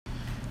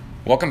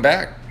Welcome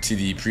back to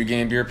the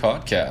Pregame Beer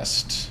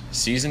Podcast,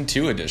 Season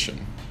 2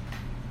 edition.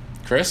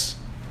 Chris?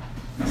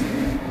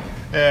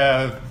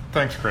 Yeah,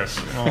 thanks, Chris.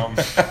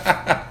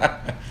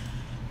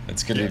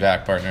 It's good to be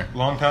back, partner.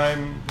 Long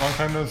time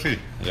no see.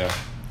 Yeah.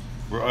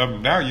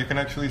 Now you can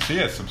actually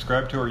see us.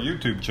 Subscribe to our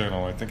YouTube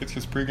channel. I think it's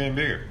just Pregame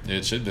Beer.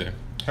 It should be.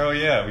 Hell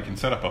yeah, we can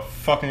set up a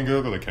fucking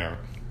Google account.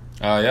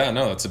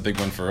 No, that's a big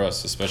one for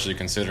us, especially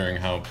considering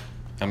how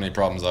many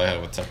problems I have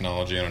with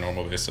technology on a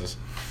normal basis.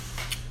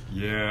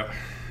 Yeah.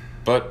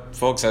 But,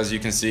 folks, as you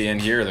can see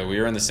and hear, that we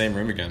are in the same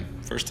room again.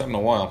 First time in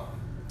a while.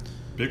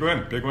 Big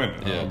win.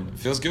 Yeah,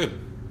 feels good.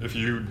 If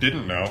you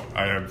didn't know,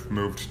 I have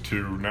moved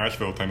to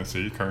Nashville,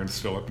 Tennessee. Karen's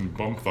still up in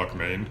bumfuck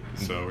Maine,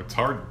 so it's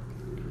hard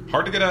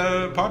to get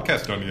a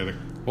podcast done together.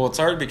 Well, it's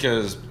hard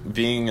because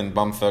being in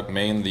bumfuck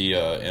Maine, the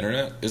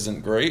internet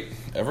isn't great,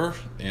 ever.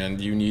 And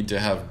you need to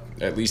have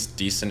at least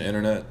decent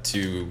internet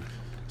to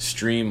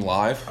stream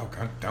live. Oh,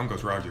 God, down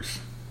goes Rogers.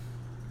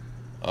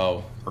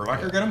 Oh.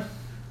 Urlacher get him?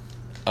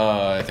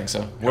 I think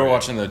so. We're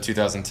watching the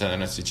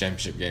 2010 NFC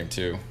Championship game,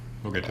 too.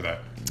 We'll get to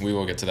that. We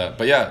will get to that.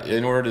 But yeah,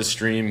 in order to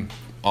stream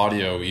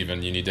audio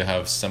even, you need to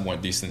have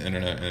somewhat decent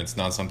internet, and it's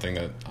not something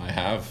that I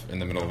have in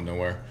the middle of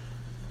nowhere.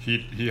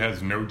 He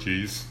has no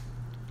G's.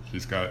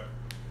 He's got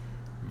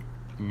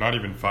not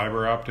even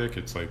fiber optic.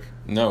 It's like...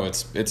 No,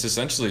 it's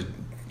essentially...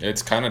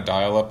 It's kind of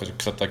dial-up,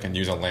 except I can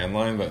use a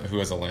landline, but who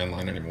has a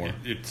landline anymore?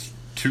 It's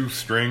two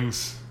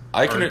strings...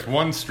 It's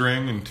one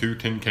string and two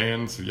tin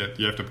cans, yet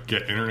you have to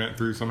get internet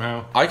through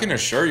somehow. I can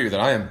assure you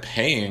that I am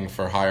paying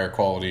for higher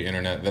quality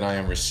internet than I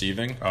am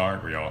receiving. Oh,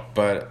 aren't we all?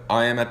 But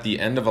I am at the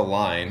end of a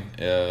line,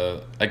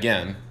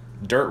 again,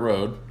 dirt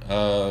road,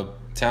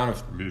 town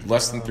of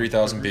less than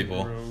 3,000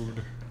 people.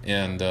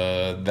 And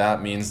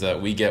that means that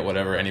we get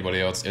whatever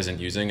anybody else isn't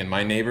using. And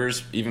my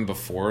neighbors, even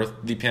before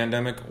the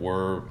pandemic,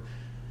 were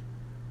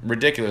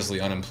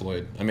ridiculously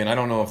unemployed. I mean, I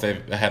don't know if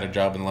they've had a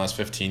job in the last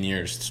 15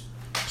 years.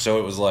 So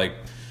it was like...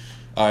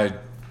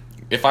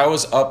 if I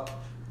was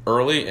up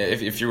early,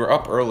 if you were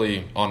up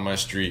early on my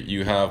street,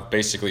 you have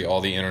basically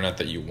all the internet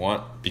that you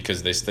want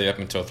because they stay up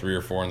until 3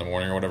 or 4 in the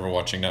morning or whatever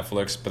watching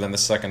Netflix. But then the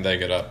second they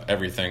get up,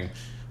 everything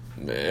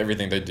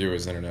they do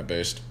is internet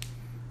based.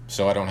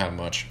 So I don't have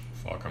much.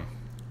 Fuck them.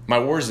 My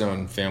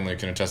Warzone family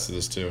can attest to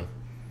this too.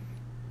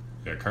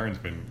 Yeah, Karen's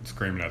been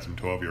screaming at some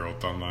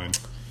 12-year-olds online.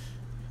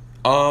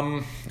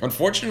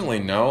 Unfortunately,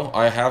 no.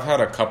 I have had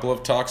a couple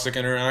of toxic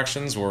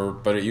interactions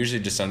but it usually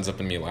just ends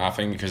up in me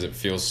laughing because it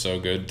feels so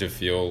good to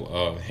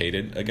feel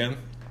hated again.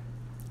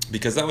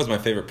 Because that was my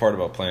favorite part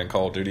about playing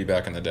Call of Duty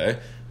back in the day,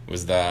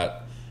 was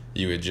that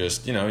you would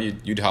just,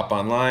 you'd hop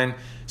online,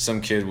 some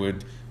kid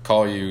would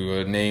call you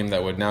a name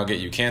that would now get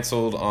you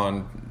canceled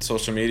on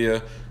social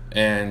media,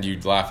 and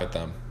you'd laugh at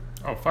them.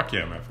 Oh, fuck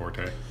yeah, Matt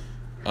Forte.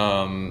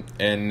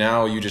 And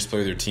now you just play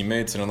with your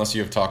teammates, and unless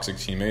you have toxic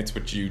teammates,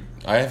 which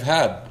I have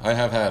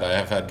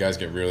had guys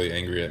get really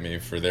angry at me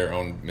for their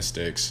own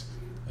mistakes.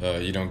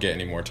 You don't get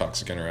any more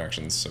toxic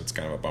interactions, so it's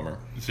kind of a bummer.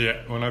 So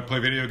yeah, when I play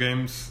video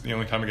games, the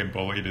only time I get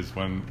bullied is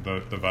when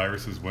the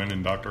viruses win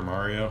in Dr.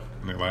 Mario,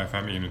 and they laugh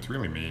at me, and it's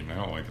really mean. I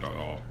don't like it at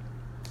all.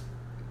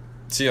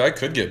 See, I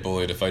could get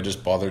bullied if I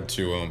just bothered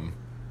to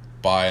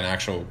buy an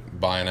actual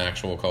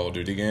Call of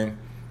Duty game,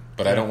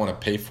 but I don't want to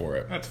pay for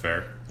it. That's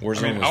fair.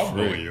 Warzone I'll was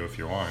free. bully you if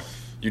you want.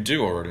 You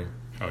do already.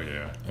 Oh,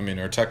 yeah. I mean,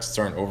 our texts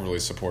aren't overly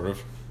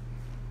supportive.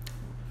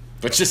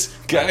 But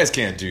just, guys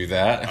can't do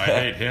that. I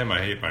hate him.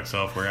 I hate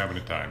myself. We're having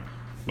a time.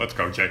 Let's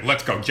go, Jake.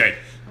 Let's go, Jake.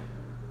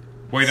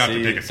 Way not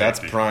to take a that's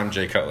safety. prime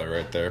Jay Cutler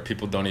right there.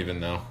 People don't even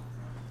know.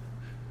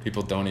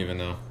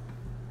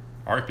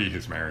 RIP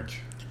his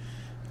marriage.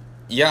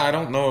 Yeah, I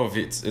don't know if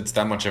it's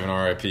that much of an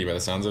RIP. By the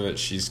sounds of it,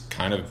 she's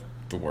kind of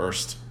the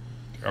worst.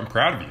 I'm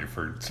proud of you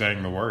for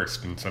saying the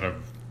worst instead of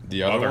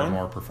the other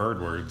more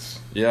preferred words.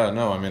 Yeah,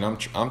 no, I mean, I'm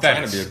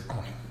trying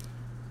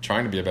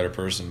to be a better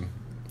person.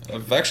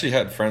 I've actually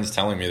had friends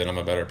telling me that I'm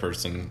a better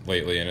person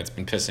lately, and it's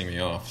been pissing me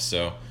off.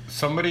 So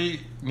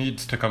somebody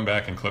needs to come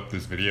back and clip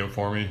this video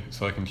for me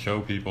so I can show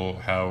people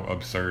how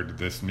absurd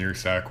this near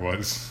sack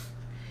was.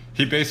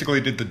 He basically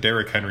did the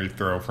Derrick Henry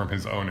throw from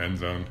his own end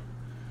zone.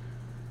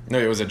 No,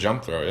 it was a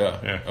jump throw,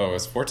 yeah. Oh,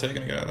 is Forte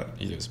going to get out of that?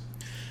 He is.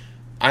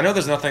 I know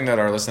there's nothing that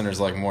our listeners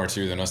like more,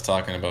 too, than us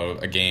talking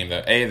about a game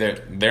that,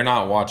 they're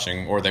not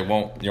watching, or they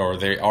won't, or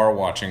they are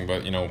watching,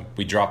 but,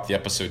 we dropped the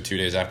episode 2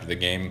 days after the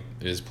game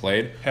is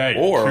played. Hey,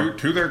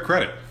 to their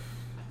credit,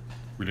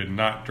 we did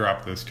not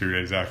drop this 2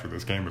 days after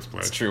this game was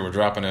played. It's true. We're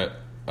dropping it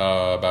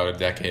about a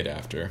decade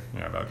after.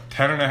 Yeah, about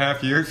 10 and a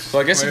half years So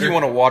I guess later. If you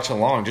want to watch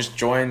along,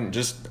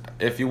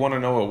 if you want to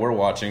know what we're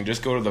watching,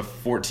 just go to the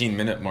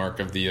 14-minute mark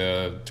of the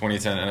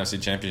 2010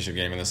 NFC Championship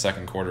game in the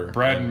second quarter.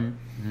 Brad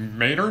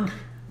Maynard?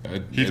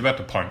 He's about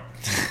to punt.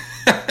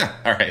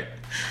 All right.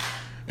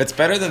 It's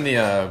better than the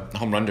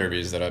home run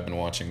derbies that I've been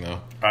watching,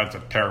 though. That's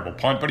a terrible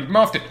punt, but he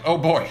muffed it. Oh,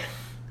 boy.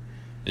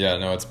 Yeah,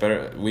 no, it's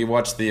better. We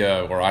watched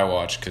or I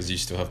watched, because you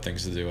still have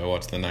things to do. I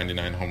watched the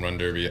 99 home run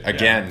derby again.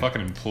 Yeah, I'm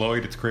fucking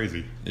employed. It's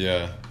crazy.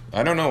 Yeah.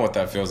 I don't know what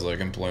that feels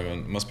like,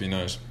 employment. It must be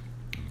nice.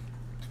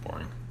 It's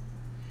boring.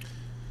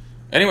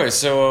 Anyway,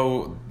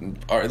 so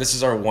this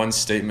is our one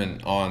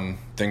statement on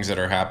things that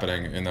are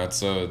happening, and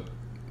that's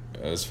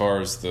as far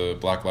as the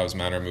Black Lives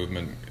Matter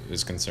movement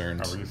is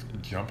concerned. Are we just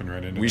jumping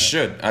right into We that?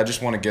 should. I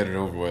just want to get it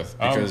over with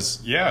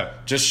because yeah,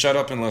 just shut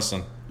up and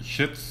listen.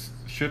 shit's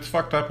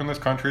fucked up in this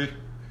country.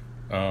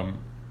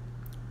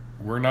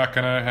 We're not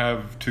gonna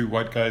have two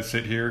white guys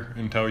sit here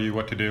and tell you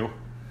what to do.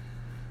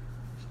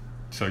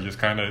 So just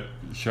kind of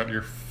shut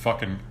your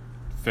fucking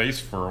face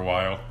for a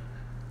while.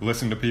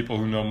 Listen to people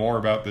who know more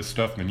about this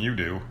stuff than you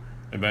do,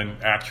 and then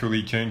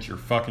actually change your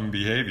fucking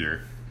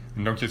behavior.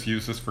 And don't just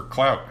use this for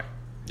clout.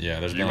 Yeah,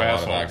 there's You been a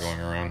lot of that assholes.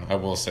 going around. I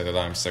will say that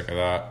I'm sick of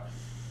that.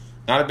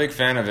 Not a big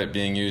fan of it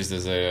being used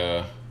as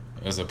a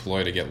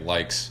ploy to get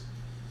likes.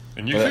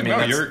 And you But, I said, mean, no,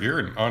 that's- you're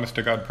an honest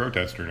to God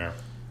protester now.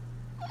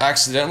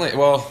 Accidentally?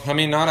 Well, I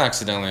mean, not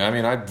accidentally. I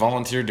mean, I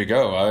volunteered to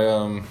go.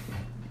 I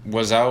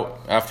was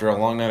out after a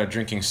long night of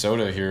drinking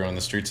soda here on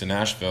the streets of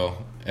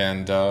Nashville,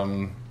 and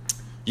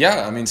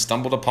yeah, I mean,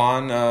 stumbled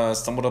upon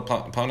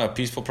a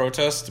peaceful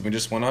protest. We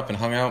just went up and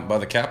hung out by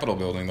the Capitol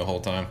building the whole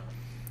time.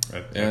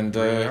 At And,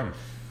 3 a.m.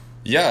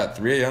 Yeah, at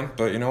 3 a.m.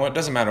 But you know what? It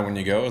doesn't matter when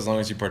you go, as long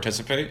as you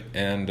participate.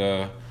 And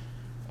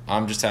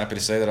I'm just happy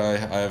to say that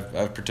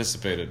I've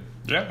participated.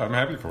 Yeah, I'm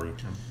happy for you.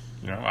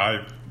 You know,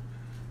 I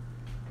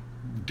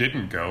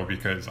didn't go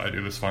because I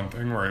do this fun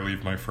thing where I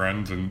leave my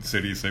friends in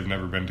cities they've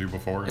never been to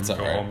before and It's go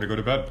alright. home to go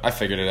to bed. I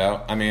figured it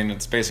out. I mean,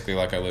 it's basically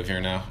like I live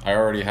here now. I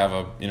already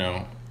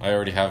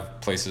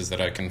have places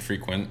that I can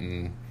frequent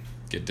and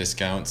get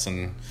discounts,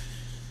 and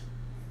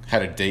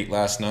had a date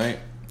last night.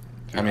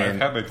 I mean, I've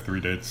had like 3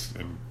 dates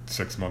in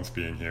 6 months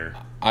being here.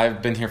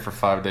 I've been here for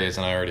 5 days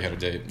and I already had a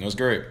date. It was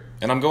great.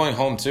 And I'm going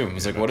home too. I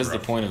was like, what that's is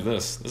rough. the point of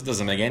this? This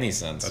doesn't make any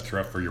sense. That's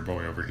rough for your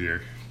boy over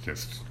here,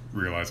 just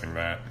realizing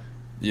that.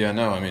 Yeah,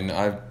 no, I mean,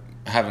 I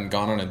haven't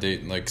gone on a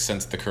date like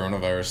since the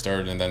coronavirus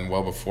started, and then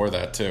well before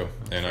that too.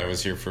 And I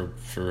was here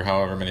for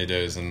however many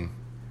days and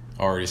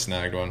already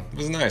snagged one. It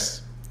was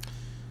nice.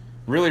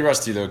 Really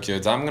rusty though,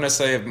 kids. I'm gonna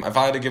say if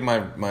I had to give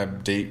my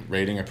date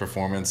rating a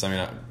performance, I mean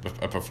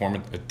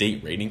a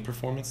date rating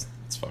performance.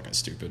 It's fucking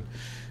stupid.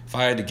 If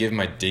I had to give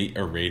my date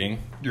a rating,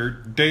 Your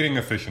dating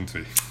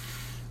efficiency.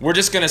 we're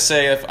just gonna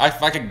say if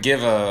I could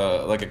give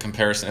a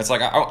comparison, it's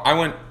like I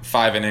went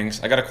 5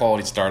 innings. I got a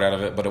quality start out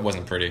of it, but it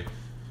wasn't pretty.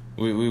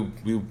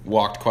 We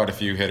walked quite a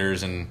few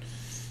hitters and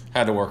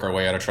had to work our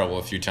way out of trouble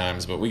a few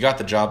times, but we got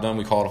the job done.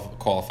 We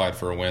qualified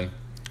for a win.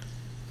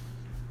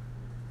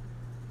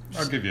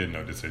 I'll give you a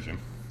no decision.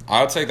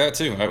 I'll take that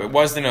too. It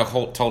wasn't a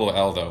whole total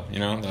L though, you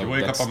know. You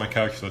wake up on my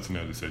couch, that's a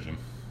no decision.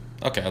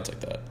 Okay, I'll take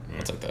that.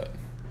 I'll take that.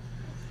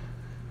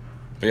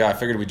 But yeah, I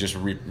figured we'd just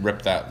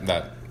rip that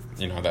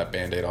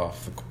Band-Aid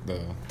off,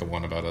 the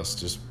one about us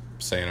just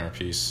saying our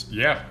piece.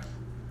 Yeah.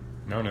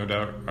 No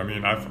doubt. I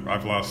mean,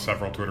 I've lost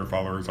several Twitter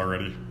followers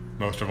already.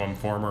 Most of them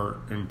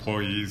former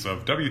employees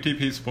of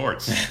WTP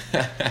Sports.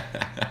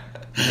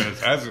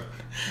 Because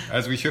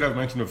as we should have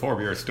mentioned before,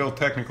 we are still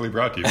technically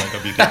brought to you by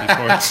WTP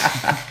Sports.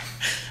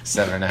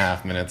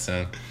 7.5 minutes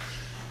in.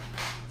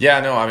 Yeah,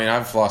 no, I mean,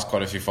 I've lost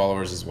quite a few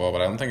followers as well,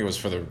 but I don't think it was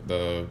for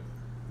the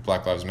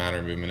Black Lives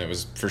Matter movement. It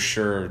was for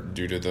sure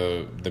due to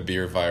the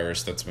beer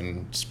virus that's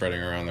been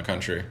spreading around the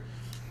country.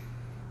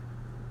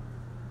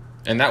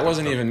 And that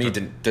wasn't even me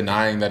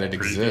denying that it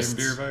exists.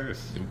 Beer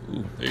virus.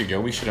 Ooh, there you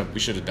go. We should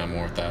have done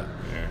more with that.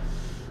 Yeah.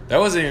 That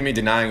wasn't even me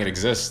denying it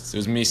exists. It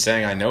was me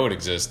saying I know it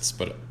exists,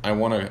 but I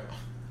want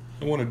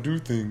to do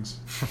things.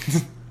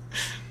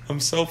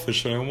 I'm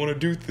selfish and I want to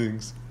do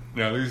things.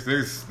 Yeah,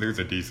 there's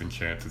a decent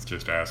chance it's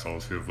just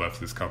assholes who have left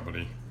this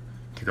company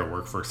to go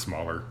work for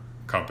smaller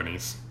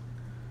companies.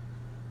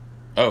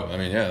 Oh, I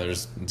mean, yeah,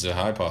 there's a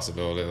high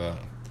possibility of that.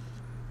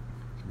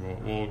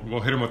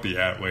 We'll hit them with the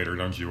 @ later,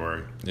 don't you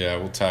worry. Yeah,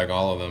 we'll tag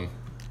all of them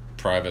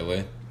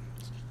privately.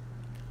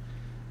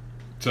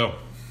 So,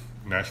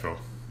 Nashville.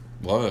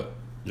 Love it.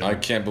 Yeah, I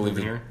can't believe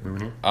it.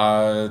 Moving here.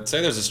 I'd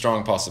say there's a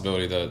strong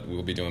possibility that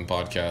we'll be doing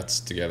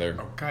podcasts together.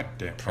 Oh,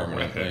 goddamn.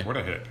 Permanently. What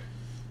a hit.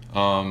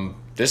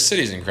 This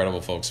city's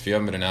incredible, folks. If you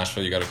haven't been to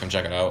Nashville, you got to come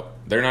check it out.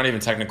 They're not even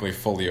technically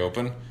fully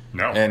open.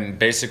 No. And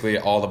basically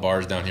all the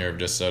bars down here have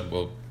just said,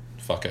 well,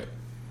 fuck it.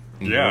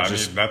 Yeah, We'll I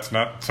mean, that's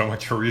not so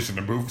much a reason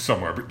to move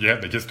somewhere, but yeah,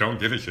 they just don't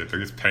give a shit. They're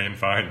just paying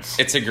fines.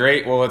 It's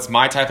it's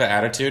my type of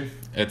attitude.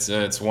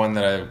 It's one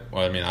that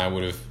I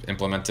would have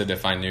implemented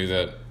if I knew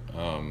that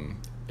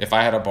if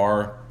I had a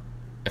bar,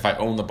 if I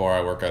owned the bar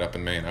I work at up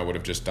in Maine, I would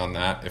have just done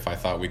that if I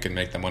thought we could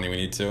make the money we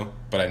need to.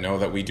 But I know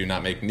that we do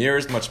not make near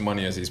as much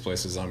money as these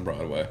places on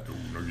Broadway.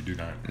 Ooh, no, you do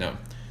not. No.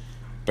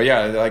 But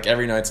yeah, like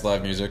every night's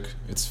live music.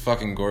 It's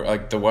fucking gorgeous.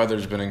 Like the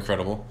weather's been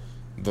incredible.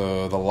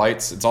 The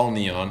lights, it's all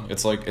neon.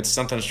 It's like it's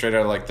something straight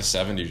out of like the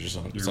 70s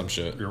or some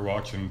shit. You're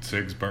watching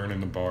cigs burn in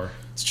the bar.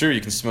 It's true.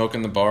 You can smoke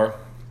in the bar.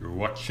 You're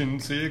watching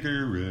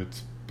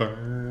cigarettes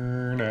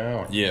burn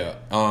out. Yeah.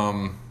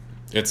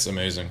 It's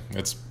amazing.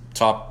 It's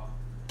top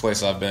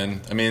place I've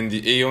been. I mean,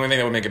 the only thing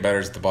that would make it better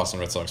is if the Boston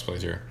Red Sox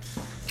played here.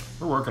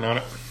 We're working on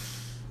it.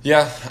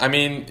 Yeah, I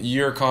mean,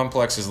 your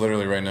complex is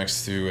literally right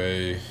next to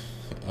a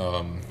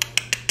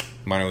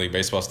minor league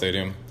baseball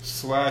stadium.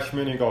 /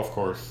 mini golf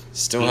course.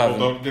 Still People haven't.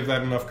 don't give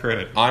that enough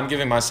credit. I'm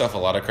giving myself a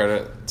lot of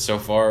credit so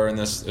far in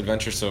this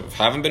adventure. So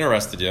haven't been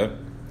arrested yet,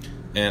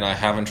 and I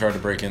haven't tried to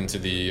break into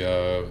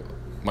the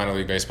minor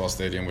league baseball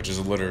stadium, which is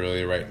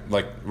literally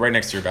right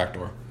next to your back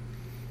door.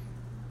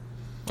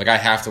 Like I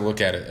have to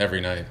look at it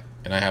every night,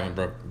 and I haven't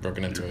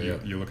broken into it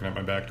yet. You looking at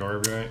my back door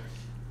every night?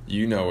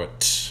 You know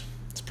it.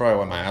 It's probably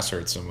why my ass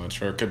hurts so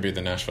much, or it could be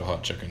the Nashville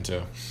hot chicken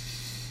too.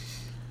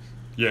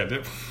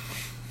 Yeah.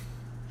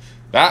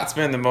 That's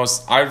been the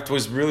most. I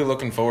was really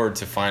looking forward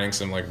to finding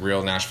some like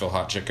real Nashville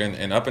hot chicken,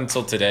 and up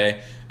until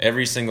today,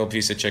 every single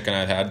piece of chicken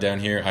I'd had down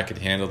here, I could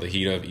handle the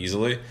heat of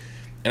easily.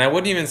 And I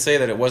wouldn't even say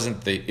that it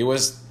wasn't it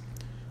was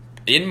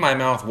in my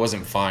mouth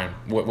wasn't fine.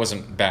 What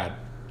wasn't bad.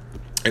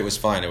 It was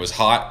fine. It was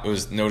hot. It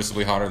was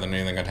noticeably hotter than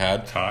anything I'd had.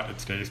 It's hot.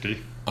 It's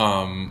tasty.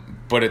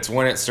 But it's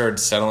when it started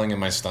settling in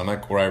my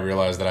stomach where I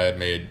realized that I had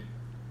made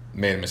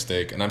a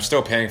mistake, and I'm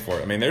still paying for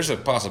it. I mean, there's a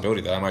possibility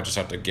that I might just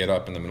have to get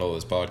up in the middle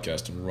of this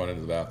podcast and run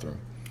into the bathroom.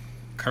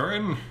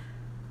 Curran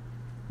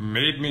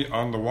made me,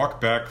 on the walk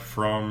back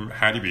from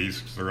Hattie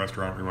B's, the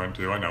restaurant we went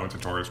to. I know it's a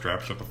tourist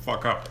trap. Shut the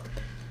fuck up.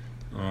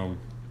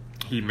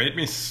 He made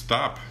me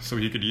stop so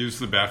he could use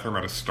the bathroom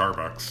at a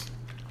Starbucks.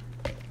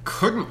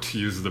 Couldn't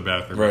use the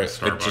bathroom at a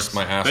Starbucks. It just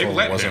my asshole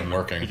wasn't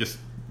working. He just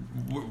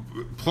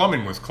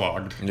plumbing was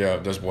clogged. Yeah,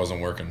 it just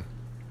wasn't working.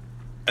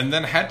 And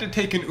then had to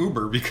take an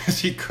Uber because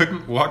he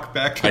couldn't walk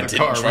back to the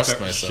car without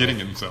shitting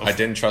himself. I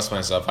didn't trust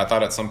myself. I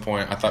thought at some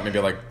point, maybe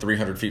like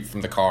 300 feet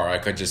from the car, I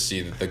could just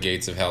see the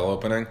gates of hell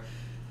opening.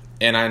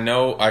 And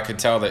I could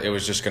tell that it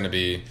was just going to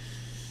be,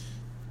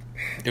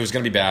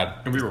 bad.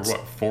 And we were,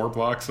 4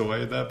 blocks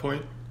away at that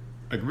point?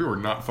 Like, we were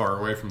not far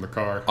away from the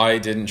car. I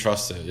didn't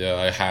trust it. Yeah,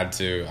 I had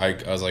to. I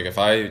was like, if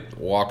I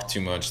walk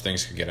too much,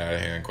 things could get out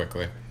of hand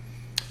quickly.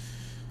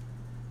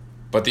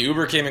 But the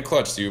Uber came in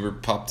clutch. The Uber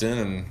popped in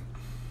and...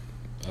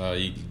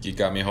 you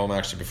got me home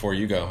actually before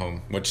you got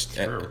home,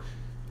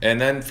 and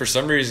then for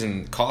some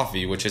reason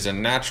coffee, which is a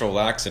natural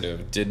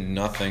laxative, did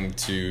nothing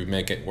to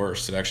make it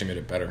worse. It actually made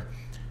it better.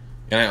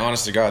 And I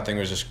honest to God think it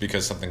was just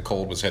because something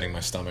cold was hitting my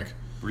stomach.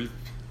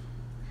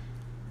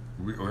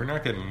 We're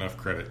not getting enough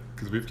credit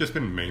because we've just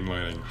been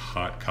mainlining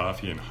hot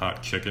coffee and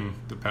hot chicken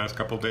the past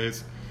couple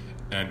days,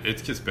 and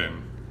it's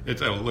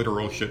a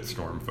literal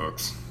shitstorm,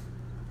 folks.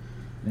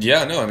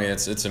 Yeah, no, I mean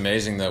it's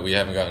amazing that we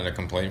haven't gotten a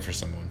complaint for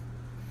someone.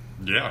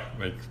 Yeah,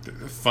 like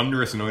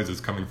thunderous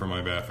noises coming from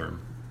my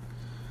bathroom.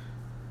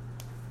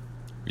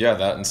 Yeah,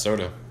 that and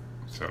soda.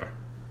 Soda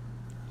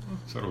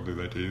will do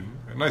that to you.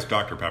 A nice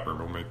Dr. Pepper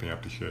will make me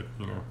have to shit,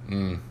 you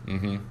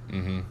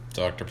know.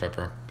 Dr.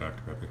 Pepper.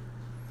 Dr. Pepper.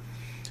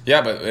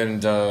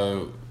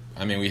 Yeah,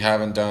 I mean, we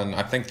haven't done...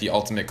 I think the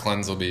ultimate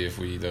cleanse will be if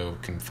we, though,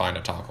 can find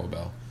a Taco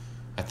Bell.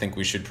 I think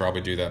we should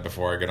probably do that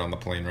before I get on the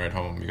plane ride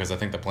home, because I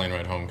think the plane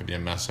ride home could be a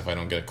mess if I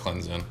don't get a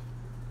cleanse in.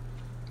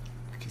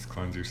 Just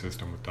cleanse your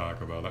system with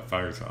Taco Bell. That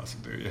fire sauce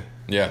will do you.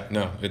 Yeah,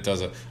 no, it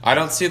doesn't. I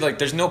don't see,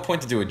 there's no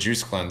point to do a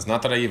juice cleanse.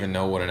 Not that I even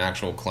know what an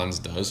actual cleanse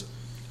does.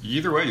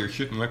 Either way, you're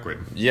shitting liquid.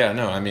 Yeah,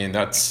 no, I mean,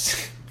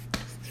 that's...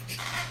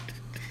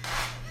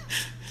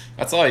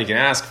 that's all you can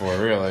ask for,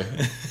 really.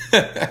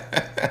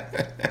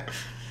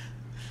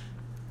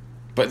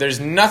 But there's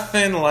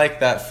nothing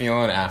like that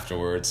feeling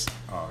afterwards.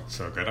 Oh, it's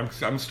so good.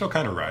 I'm still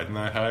kind of riding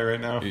that high right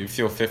now. You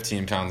feel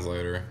 15 pounds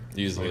later,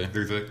 easily.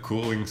 There's a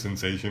cooling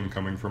sensation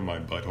coming from my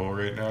butthole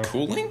right now.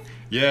 Cooling?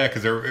 Yeah,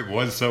 because it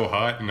was so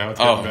hot, and now it's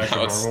getting back to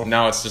normal.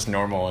 Now it's just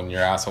normal, and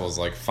your asshole's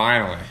like,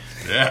 finally.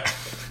 Yeah.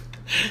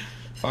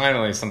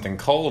 Finally, something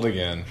cold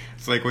again.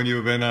 It's like when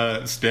you've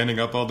been standing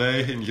up all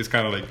day, and you just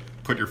kind of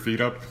put your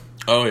feet up.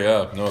 Oh,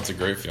 yeah. No, it's a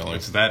great feeling.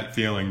 It's that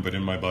feeling, but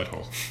in my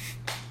butthole.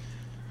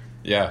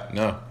 Yeah,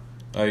 no.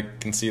 I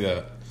can see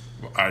that.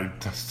 Well, I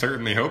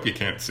certainly hope you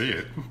can't see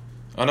it.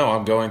 Oh, no,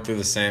 I'm going through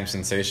the same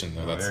sensation,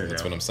 though.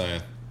 That's what I'm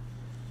saying.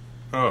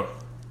 Oh.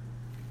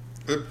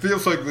 It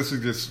feels like this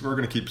is just... We're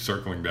going to keep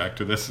circling back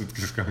to this. It's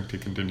just going to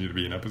continue to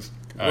be an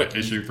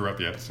issue throughout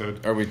the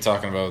episode. Are we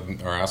talking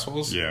about our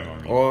assholes? Yeah. I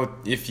mean, well,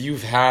 if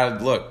you've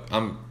had... Look,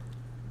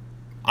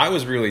 I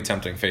was really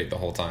tempting fate the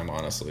whole time,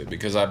 honestly,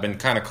 because I've been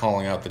kind of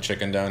calling out the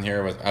chicken down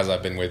here as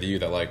I've been with you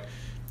that,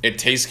 it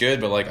tastes good,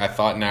 but, I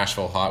thought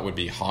Nashville hot would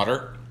be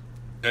hotter.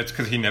 It's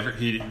because he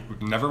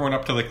never went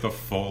up to the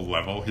full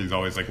level. He's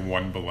always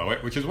one below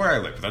it, which is where I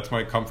live. That's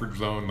my comfort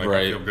zone.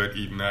 Right. I feel good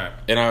eating that.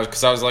 And I was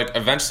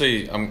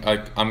eventually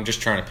I'm just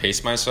trying to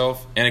pace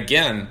myself. And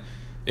again,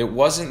 it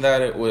wasn't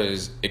that it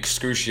was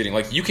excruciating.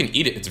 You can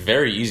eat it. It's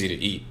very easy to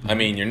eat. I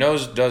mean, your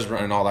nose does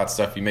run and all that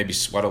stuff. You maybe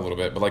sweat a little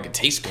bit, but it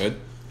tastes good.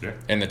 Yeah.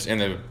 And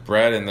the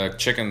bread and the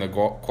chicken, the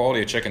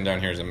quality of chicken down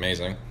here is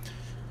amazing.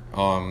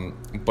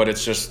 But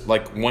it's just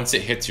once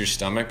it hits your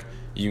stomach,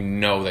 you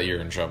know that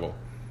you're in trouble.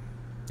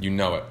 You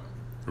know it.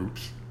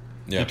 Oops.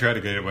 Yeah. You tried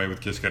to get away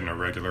with just getting a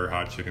regular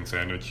hot chicken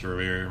sandwich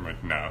earlier. I'm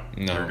like, no.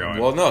 No. Going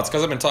Well, no, it's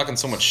because I've been talking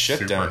so much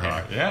shit down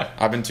hot. here. Yeah.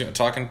 I've been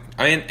talking...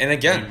 I mean, and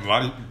again... A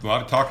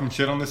lot of talking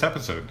shit on this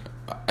episode.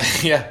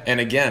 Yeah, and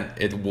again,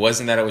 it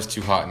wasn't that it was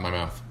too hot in my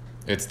mouth.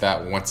 It's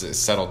that once it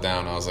settled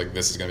down, I was like,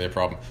 this is going to be a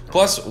problem.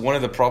 Plus, one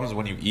of the problems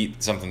when you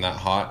eat something that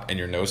hot and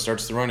your nose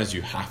starts to run is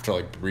you have to,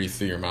 like, breathe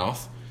through your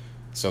mouth.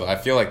 So I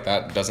feel like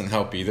that doesn't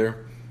help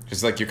either.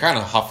 Because, like, you're kind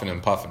of huffing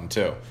and puffing,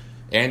 too.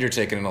 And you're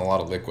taking in a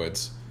lot of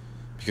liquids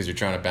because you're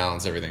trying to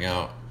balance everything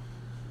out.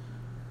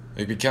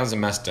 It becomes a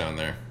mess down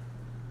there.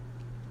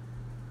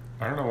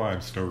 I don't know why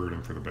I'm still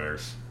rooting for the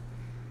Bears.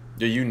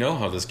 Yeah, you know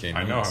how this game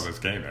ends. I know how this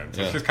game ends.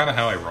 Yeah. It's just kind of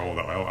how I roll,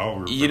 though. I'll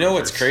root for you know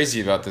what's crazy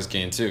about this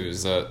game, too,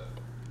 is that,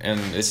 and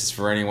this is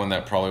for anyone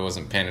that probably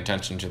wasn't paying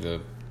attention to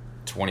the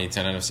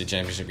 2010 NFC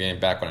Championship game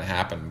back when it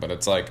happened, but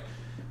it's like,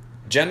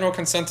 general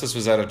consensus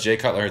was that if Jay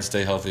Cutler had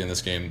stayed healthy in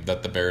this game,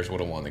 that the Bears would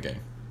have won the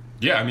game.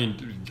 Yeah, I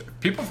mean,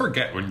 people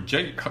forget when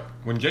Jay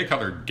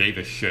Cutler gave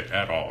a shit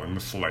at all in the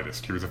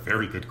slightest. He was a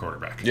very good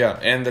quarterback. Yeah,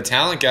 and the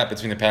talent gap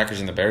between the Packers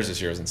and the Bears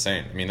this year is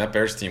insane. I mean, that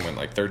Bears team went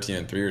like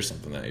 13-3 or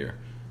something that year.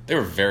 They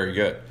were very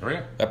good. Oh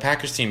yeah, that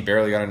Packers team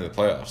barely got into the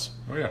playoffs.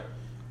 Oh yeah,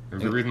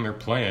 there's a reason they're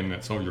playing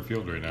at Soldier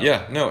Field right now.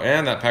 Yeah, no,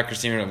 and that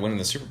Packers team ended up winning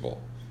the Super Bowl.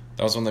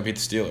 That was when they beat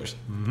the Steelers.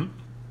 Mm-hmm.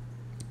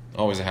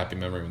 Always a happy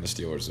memory when the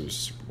Steelers lose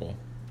the Super Bowl.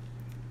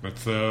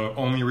 That's the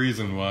only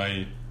reason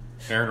why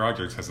Aaron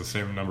Rodgers has the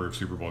same number of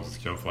Super Bowls as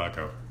Joe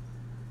Flacco.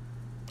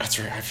 That's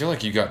right. I feel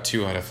like you got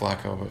 2 out of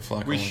Flacco, but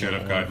Flacco. We should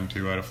have gotten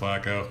 2 out of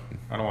Flacco.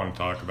 I don't want to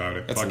talk about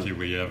it. Fuck you,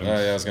 Lee Evans.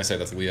 Yeah, I was gonna say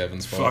that's Lee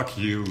Evans' fault. Fuck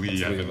you,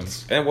 Lee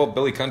Evans. And well,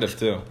 Billy Cundiff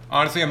too.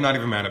 Honestly, I'm not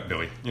even mad at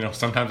Billy. You know,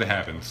 sometimes it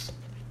happens.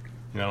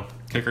 You know,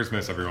 kickers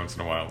miss every once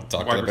in a while.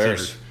 Talk to the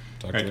Bears.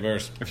 Talk to the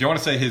Bears. If you want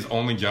to say his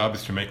only job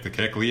is to make the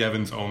kick, Lee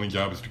Evans' only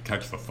job is to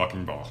catch the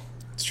fucking ball.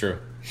 It's true.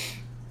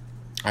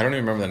 I don't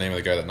even remember the name of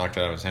the guy that knocked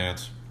it out of his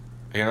hands.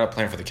 He ended up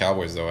playing for the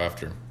Cowboys though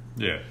after.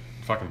 Yeah,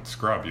 fucking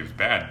scrub. He was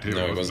bad too.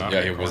 No, he wasn't.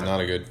 Yeah, he was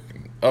not a good.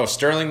 Oh,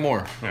 Sterling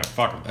Moore. Yeah,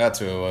 fuck him. That's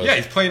who it was. Yeah,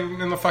 he's playing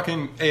in the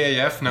fucking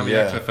AAF, now the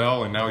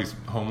XFL, and now he's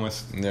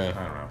homeless. Yeah.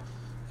 I don't know.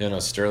 Yeah, no,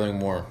 Sterling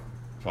Moore.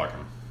 Fuck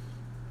him.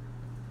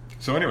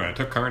 So anyway, I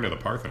took Karen to the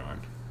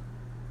Parthenon.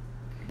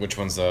 Which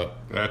one's that?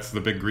 That's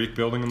the big Greek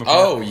building in the park.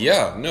 Oh,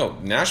 yeah. No,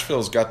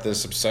 Nashville's got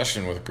this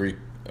obsession with Greek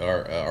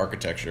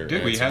architecture.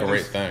 Dude, it's a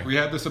great thing. We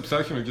had this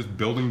obsession with just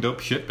building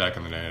dope shit back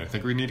in the day. I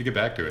think we need to get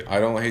back to it.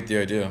 I don't hate the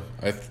idea.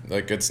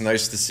 It's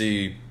nice to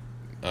see...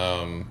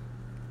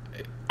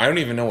 I don't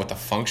even know what the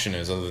function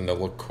is other than to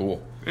look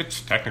cool.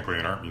 It's technically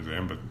an art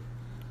museum, but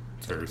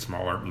it's a very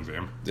small art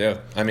museum.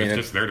 Yeah, I mean... It's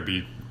just there to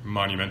be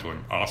monumental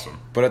and awesome.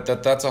 But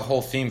that's a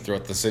whole theme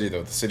throughout the city,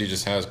 though. The city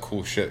just has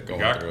cool shit going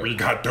through it. We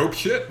got dope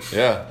shit?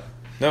 Yeah.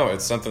 No,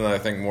 it's something that I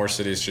think more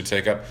cities should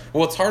take up.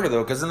 Well, it's harder,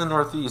 though, because in the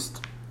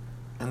Northeast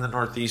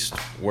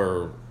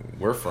where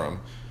we're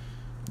from,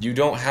 you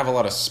don't have a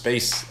lot of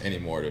space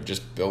anymore to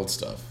just build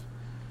stuff.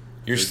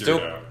 There's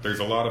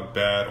a lot of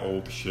bad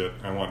old shit.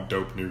 I want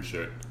dope new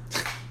shit.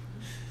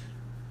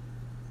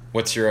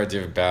 What's your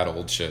idea of bad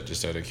old shit,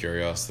 just out of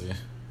curiosity?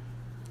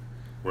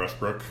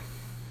 Westbrook.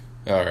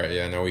 All right,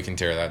 yeah, no, we can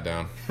tear that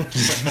down.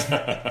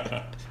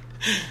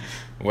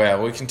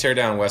 Well, we can tear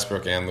down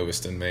Westbrook and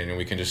Lewiston, Maine, and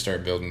we can just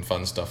start building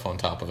fun stuff on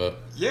top of it.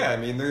 Yeah, I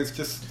mean,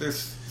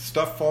 there's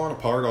stuff falling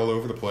apart all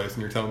over the place,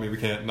 and you're telling me we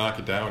can't knock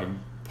it down and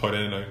put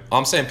in a...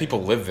 I'm saying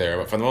people live there,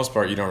 but for the most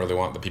part, you don't really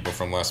want the people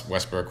from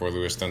Westbrook or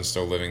Lewiston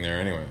still living there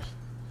anyway.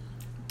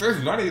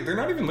 They're not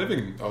even living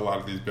in a lot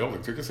of these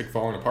buildings. They're just like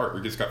falling apart.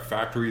 We just got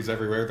factories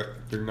everywhere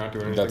that they're not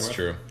doing anything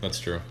with. That's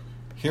true.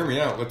 Hear me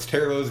out. Let's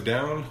tear those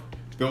down.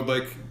 Build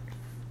like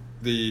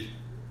the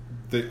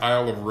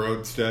Isle of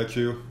Rhodes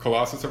statue.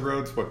 Colossus of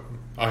Rhodes? What?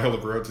 Isle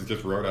of Rhodes is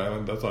just Rhode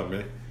Island. That's on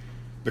me.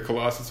 The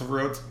Colossus of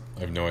Rhodes?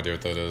 I have no idea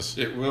what that is.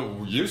 It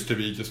used to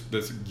be just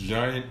this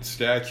giant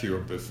statue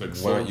of this. Like,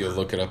 why don't you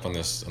look it up on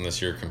this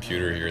your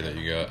computer here that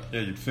you got? Yeah,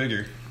 you'd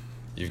figure.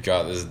 You've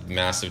got this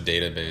massive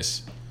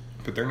database.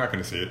 But they're not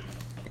going to see it.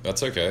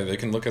 That's okay. They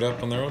can look it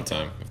up on their own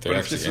time if they're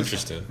actually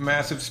interested.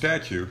 Massive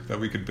statue that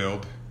we could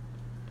build.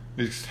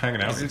 He's just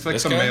hanging out. It's like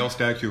some male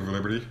Statue of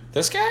Liberty.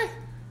 This guy?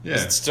 Yeah.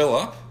 Is it still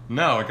up?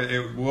 No,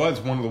 it was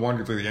one of the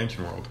wonders of the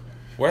ancient world.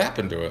 What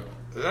happened to it?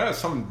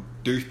 Some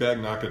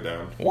douchebag knocked it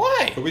down.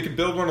 Why? But we could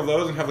build one of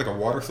those and have like a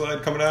water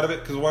slide coming out of it,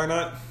 because why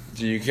not?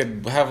 You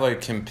could have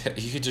like him.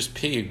 He could just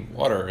pee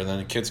water, and then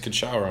the kids could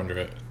shower under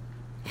it.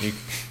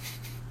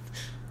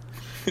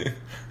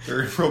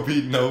 There will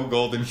be no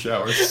golden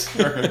showers.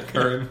 All right,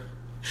 Curran.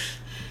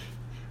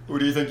 Who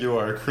do you think you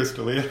are,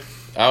 Crystalia?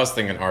 I was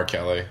thinking R.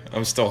 Kelly.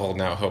 I'm still holding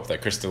out hope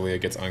that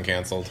Crystalia gets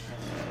uncanceled.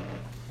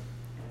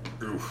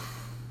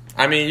 Oof.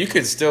 I mean,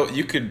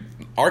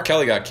 R.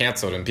 Kelly got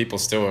canceled, and people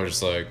still are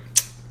just like,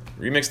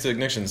 Remix to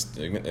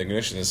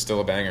Ignition is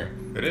still a banger.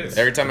 It is.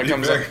 Every time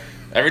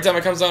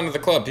it comes onto the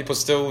club, people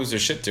still lose their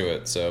shit to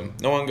it. So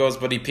no one goes,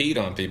 but he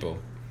peed on people.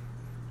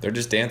 They're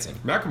just dancing.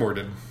 Macklemore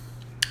did.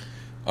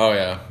 Oh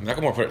yeah,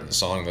 Macklemore put it in the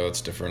song though. It's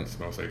different. It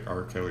smells like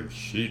R. Kelly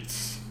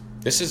sheets.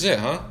 This is it,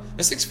 huh?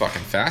 This thing's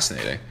fucking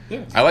fascinating.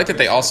 Yeah, I like that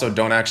they also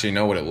don't actually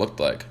know what it looked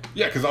like.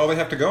 Yeah, because all they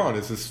have to go on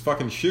is this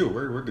fucking shoe.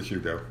 Where'd the shoe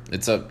go?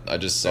 It's up. I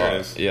just saw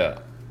it. Yeah.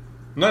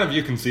 None of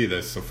you can see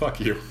this, so fuck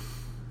you.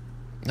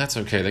 That's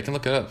okay. They can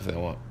look it up if they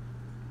want.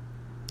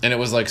 And it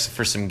was like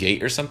for some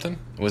gate or something?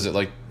 Was it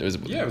like... It was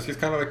just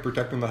kind of like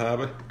protecting the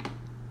habit.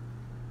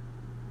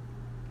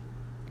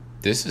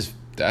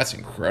 That's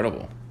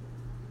incredible.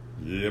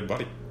 Yeah,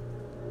 buddy.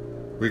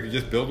 We could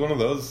just build one of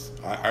those.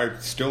 I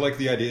still like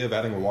the idea of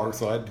adding a water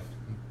slide.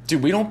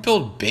 Dude, we don't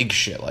build big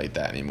shit like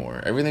that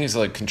anymore. Everything is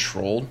like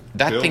controlled.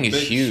 That thing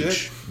is huge.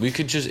 Shit. We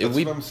could just... That's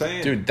what I'm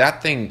saying. Dude,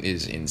 that thing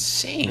is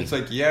insane. It's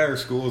like, yeah, our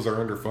schools are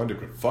underfunded,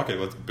 but fuck it,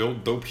 let's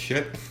build dope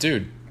shit.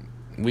 Dude,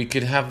 we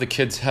could have the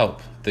kids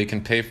help. They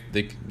can pay...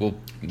 Will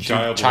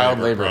child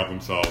labor.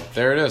 Problem solved.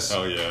 There it is.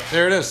 Oh, yeah.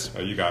 There it is.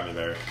 Oh, you got me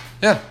there.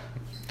 Yeah.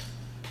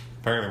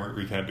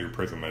 Apparently we can't do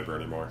prison labor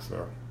anymore,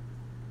 so...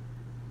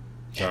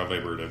 Child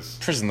labor it is.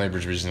 Prison labor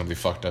is reasonably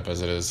fucked up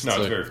as it is. No,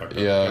 it's very fucked up.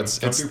 Yeah,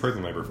 don't do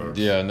prison labor, folks.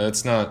 Yeah, no,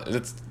 it's not.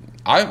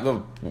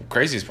 The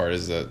craziest part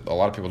is that a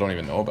lot of people don't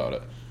even know about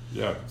it.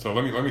 Yeah, so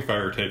let me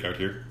fire a take out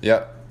here.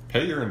 Yeah.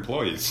 Pay your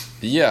employees.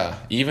 Yeah,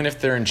 even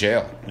if they're in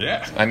jail.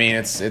 Yeah. I mean,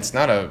 it's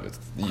not a...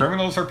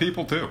 Criminals are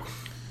people, too.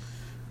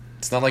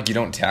 It's not like you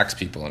don't tax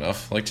people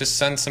enough. Like, just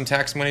send some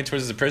tax money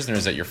towards the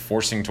prisoners that you're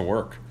forcing to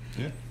work.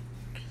 Yeah.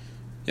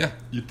 Yeah.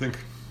 You'd think.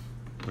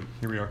 But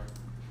here we are.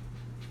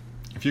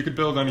 If you could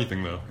build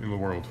anything, though, in the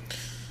world...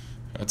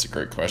 That's a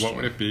great question. What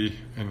would it be,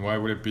 and why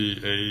would it be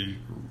a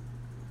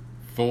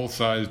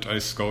full-sized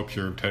ice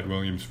sculpture of Ted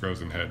Williams'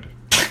 frozen head?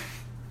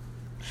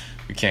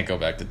 We can't go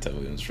back to Ted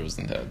Williams'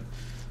 frozen head.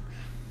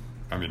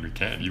 I mean, we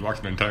can. You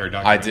watched an entire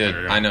documentary. I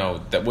did. Yeah. I know.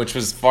 Which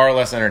was far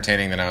less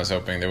entertaining than I was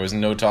hoping. There was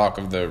no talk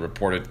of the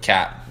reported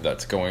cat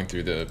that's going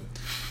through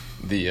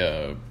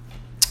the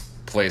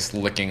place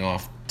licking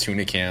off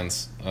tuna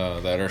cans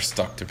that are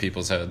stuck to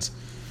people's heads.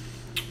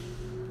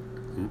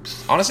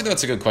 Oops. Honestly,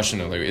 that's a good question,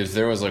 though. Like, if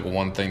there was, like,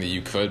 one thing that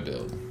you could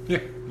build. Yeah,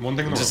 one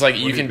thing in the just, world.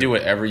 like, you can do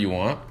whatever you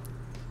want.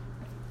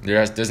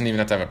 Doesn't even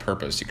have to have a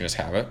purpose. You can just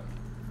have it.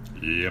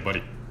 Yeah,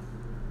 buddy.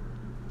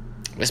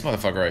 This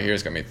motherfucker right here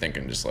has got me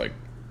thinking just, like...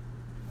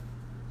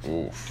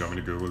 Oof. Do you want me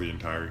to Google the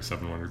entire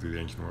 7 Wonders of the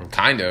Ancient World?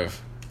 Kind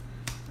of.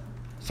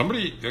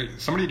 Somebody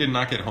did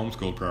not get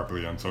homeschooled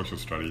properly on social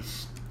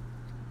studies.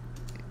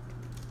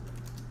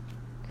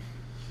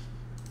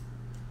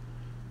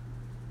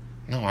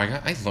 No,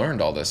 I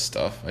learned all this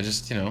stuff. I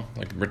just,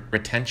 like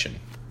retention.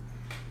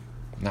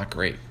 Not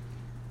great.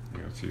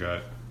 Yeah, so you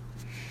got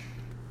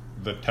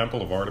the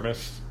Temple of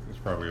Artemis. It's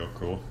probably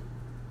cool.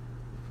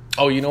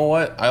 Oh, you know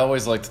what? I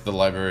always liked the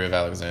Library of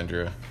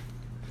Alexandria.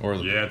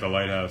 The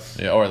lighthouse.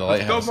 Yeah, or the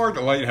lighthouse. Let's build more.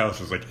 The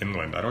lighthouse is like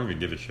inland. I don't even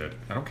give a shit.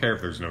 I don't care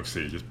if there's no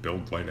sea. Just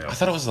build lighthouse. I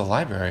thought it was the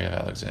Library of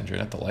Alexandria,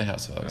 not the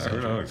Lighthouse of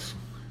Alexandria. Who knows?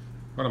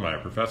 What am I, a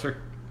professor?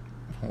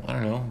 Well, I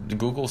don't know.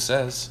 Google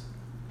says.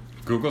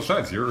 Google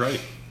says you're right.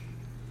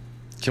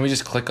 Can we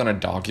just click on a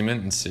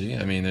document and see?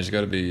 I mean, there's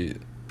got to be...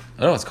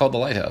 Oh, no, it's called the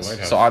Lighthouse.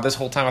 So this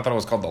whole time I thought it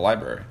was called the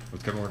library.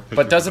 Let's get more pictures.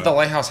 But doesn't the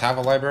Lighthouse have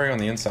a library on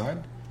the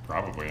inside?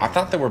 Probably. I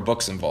thought there were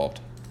books involved.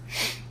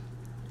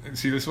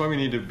 See, this is why we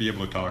need to be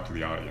able to talk to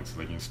the audience so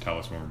they can just tell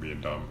us when we're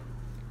being dumb.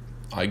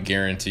 I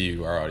guarantee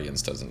you our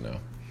audience doesn't know.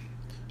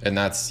 And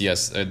that's,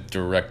 yes, a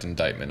direct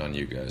indictment on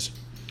you guys.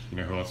 You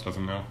know who else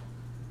doesn't know?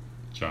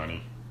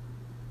 Johnny.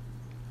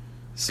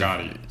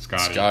 Scotty. Yeah,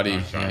 Scotty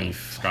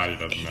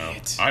doesn't know.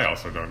 I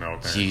also don't know,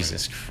 apparently.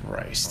 Jesus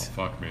Christ.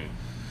 Oh, fuck me.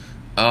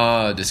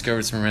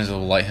 Discovered some remains of a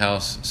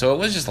lighthouse. So it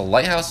was just a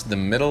lighthouse in the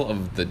middle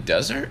of the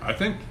desert? I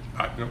think...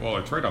 Well,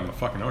 it's right on the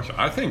fucking ocean.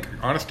 I think,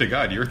 honest to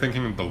God, you're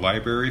thinking of the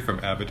library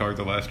from Avatar: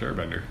 The Last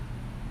Airbender.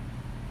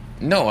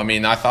 No, I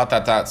mean, I thought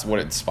that's what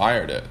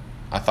inspired it.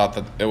 I thought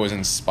that it was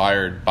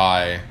inspired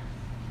by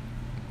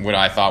what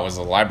I thought was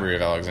the Library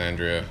of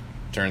Alexandria.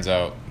 Turns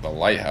out the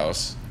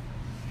lighthouse.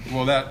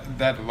 Well,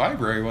 that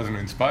library wasn't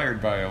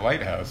inspired by a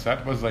lighthouse.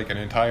 That was like an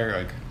entire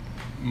like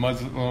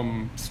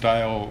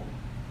Muslim-style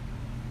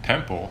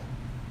temple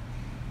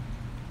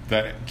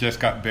that just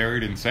got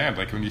buried in sand.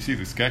 Like when you see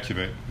the sketch of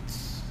it,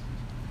 it's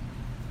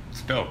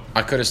dope.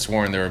 I could have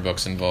sworn there were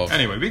books involved.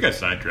 Anyway, we got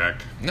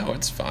sidetracked. No,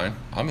 it's fine.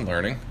 I'm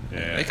learning.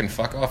 Yeah. They can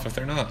fuck off if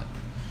they're not.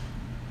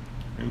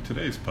 And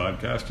today's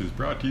podcast is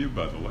brought to you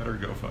by the letter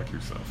Go Fuck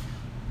Yourself.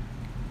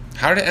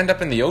 How did it end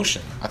up in the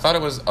ocean? I thought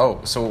it was...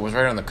 Oh, so it was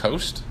right on the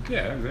coast?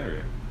 Yeah, that was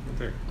area. Right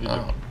there.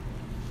 Oh.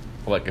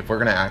 Like, if we're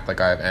going to act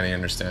like I have any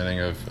understanding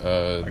of...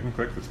 I can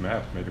click this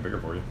map, make it bigger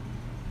for you.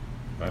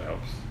 That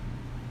helps.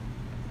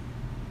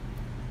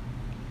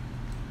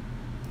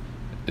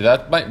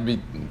 That might be...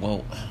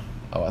 Well...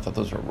 Oh, I thought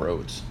those were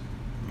roads.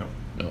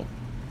 No.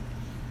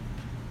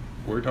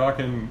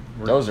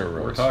 Those are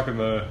roads. We're talking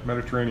the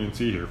Mediterranean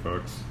Sea here,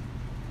 folks.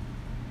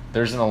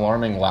 There's an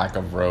alarming lack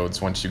of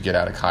roads once you get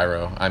out of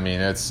Cairo. I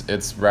mean,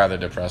 it's rather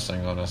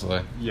depressing,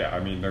 honestly. Yeah, I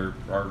mean, there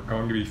are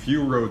going to be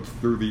few roads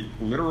through the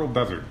literal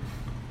desert.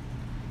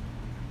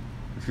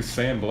 It's just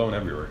sand blowing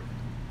everywhere.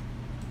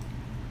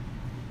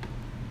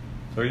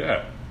 So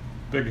yeah,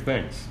 big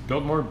things.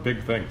 Build more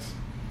big things.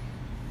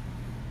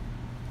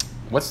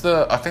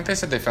 I think they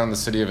said they found the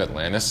city of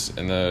Atlantis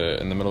in the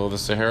middle of the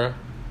Sahara,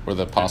 or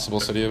the possible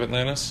city of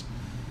Atlantis.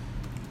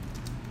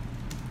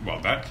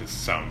 Well, that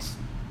just sounds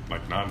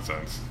like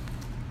nonsense.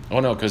 Oh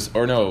no,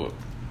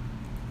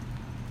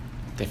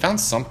 They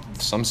found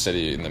some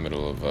city in the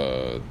middle of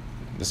the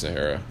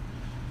Sahara,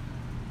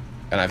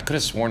 and I could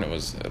have sworn it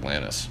was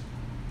Atlantis.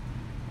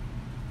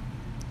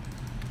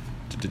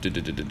 If you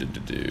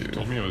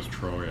told me it was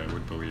Troy, I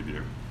would believe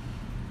you.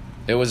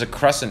 It was a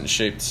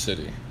crescent-shaped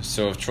city,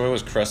 so if Troy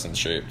was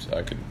crescent-shaped,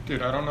 I could...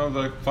 Dude, I don't know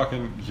the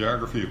fucking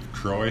geography of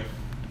Troy.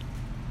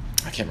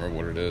 I can't remember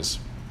what it is.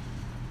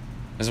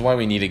 This is why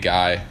we need a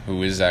guy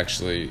who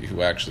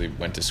actually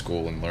went to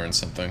school and learned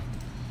something.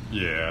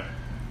 Yeah.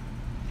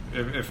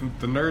 If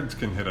the nerds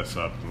can hit us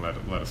up and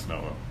let us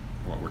know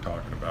what we're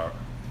talking about.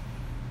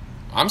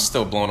 I'm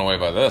still blown away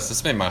by this.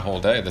 This made my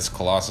whole day, this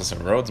Colossus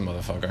and Rhodes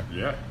motherfucker.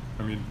 Yeah.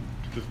 I mean,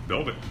 just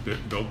build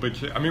it. Build big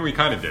shit. I mean, we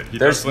kind of did.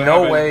 There's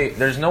no way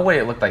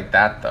it looked like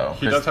that, though.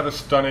 He does have a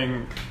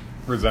stunning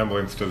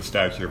resemblance to the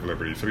Statue of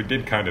Liberty, so he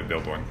did kind of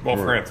build one. Well,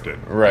 France did.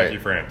 Right. Thank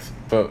you, France.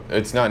 But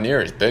it's not near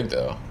as big,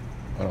 though.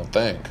 I don't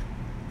think.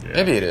 Yeah.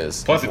 Maybe it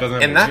is. Plus, it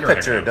doesn't have in that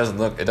picture. It doesn't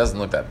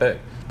look that big.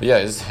 But yeah,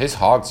 his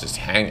hog's just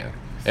hanging,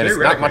 and it's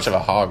not much of a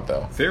hog,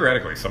 though.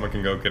 Theoretically, someone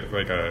can go get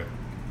like a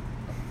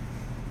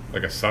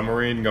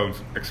submarine, go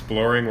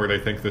exploring where they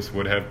think this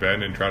would have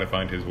been, and try to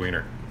find his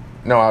wiener.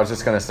 No, I was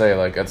just gonna say,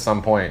 like, at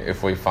some point,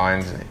 if we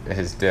find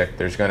his dick,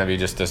 there's gonna be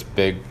just this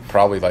big,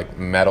 probably like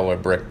metal or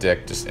brick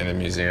dick just in a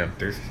museum.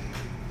 There's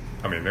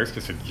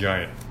just a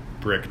giant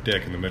brick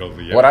dick in the middle of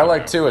the. What I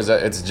like too is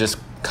that it's just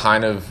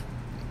kind of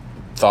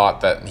thought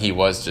that he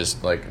was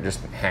just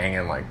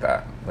hanging like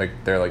that. Like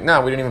they're like,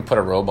 no, we didn't even put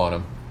a robe on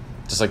him.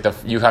 Just like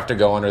you have to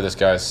go under this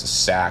guy's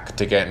sack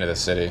to get into the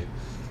city.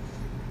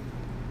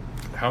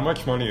 How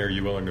much money are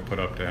you willing to put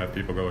up to have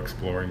people go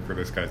exploring for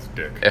this guy's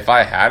dick? If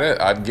I had it,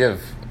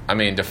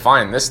 to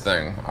find this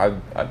thing,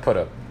 I'd put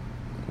up.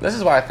 This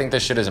is why I think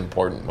this shit is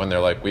important when they're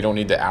like, we don't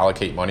need to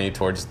allocate money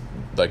towards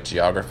like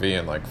geography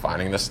and like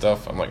finding this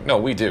stuff. I'm like, no,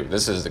 we do.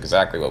 This is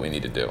exactly what we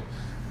need to do.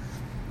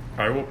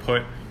 I will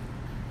put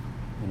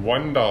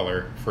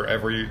 $1 for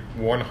every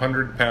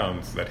 100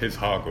 pounds that his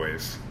hog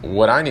weighs.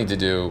 What we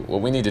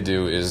need to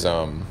do is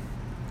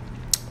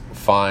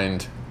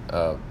find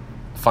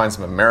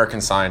some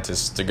American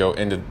scientists to go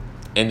into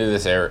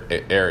this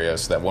area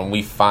so that when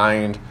we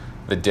find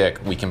the dick,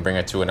 we can bring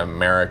it to an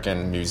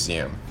American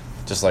museum,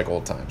 just like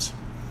old times.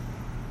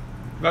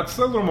 That's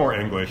a little more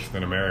English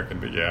than American,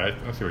 but yeah,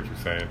 I see what you're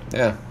saying.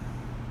 Yeah.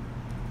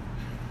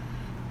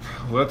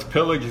 Let's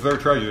pillage their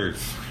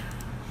treasures.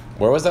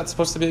 Where was that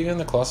supposed to be again,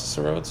 the Colossus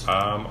of Rhodes?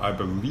 I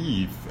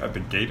believe at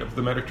the gate of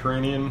the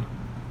Mediterranean.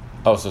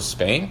 Oh, so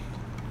Spain?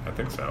 I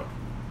think so.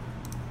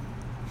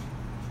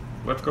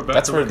 Let's go back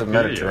That's to where Wikipedia. the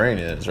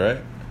Mediterranean is, right?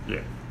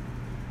 Yeah.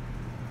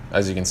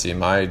 As you can see,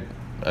 my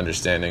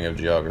understanding of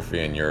geography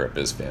in Europe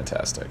is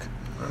fantastic.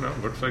 I don't know.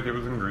 Looks like it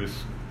was in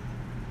Greece.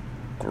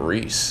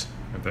 Greece?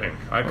 I think.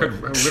 I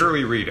could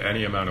literally read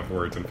any amount of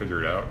words and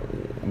figure it out.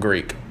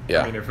 Greek,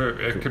 yeah. I mean, if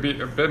it could be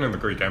been in the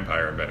Greek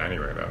Empire and been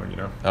anywhere, though, you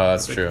know? Oh,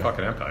 that's true.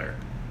 Fucking empire.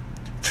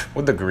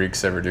 What'd the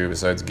Greeks ever do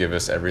besides give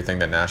us everything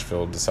that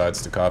Nashville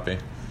decides to copy?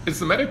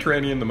 Is the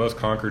Mediterranean the most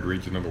conquered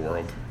region of the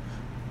world?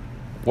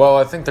 Well,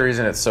 I think the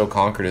reason it's so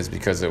conquered is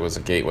because it was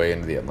a gateway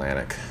into the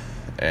Atlantic.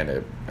 And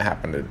it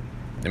happened to...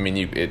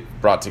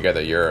 it brought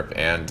together Europe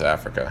and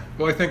Africa.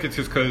 Well, I think it's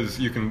just because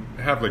you can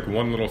have, like,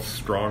 one little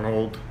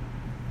stronghold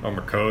on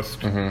the coast,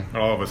 mm-hmm. and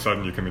all of a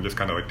sudden you can just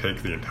kind of, like,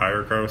 take the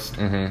entire coast.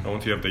 Mm-hmm. And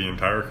once you have the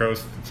entire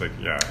coast, it's like,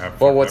 yeah, I have...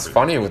 Well, what's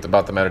funny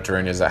about the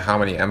Mediterranean is that how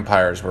many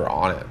empires were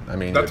on it. I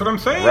mean... That's what I'm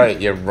saying! Right,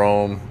 you have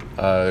Rome,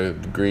 the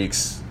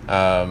Greeks...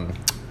 Ottoman,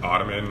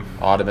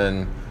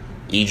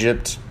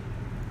 Egypt...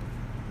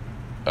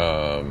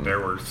 there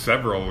were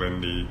several in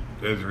the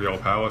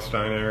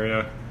Israel-Palestine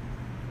area.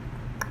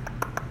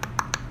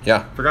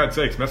 Yeah. For God's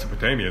sakes,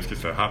 Mesopotamia is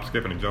just a hop,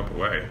 skip, and a jump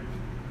away.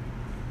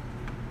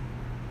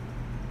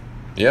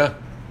 Yeah.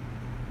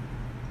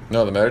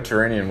 No, the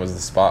Mediterranean was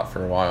the spot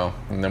for a while,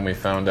 and then we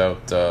found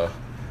out the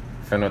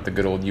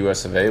good old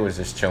U.S. of A. was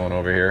just chilling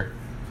over here.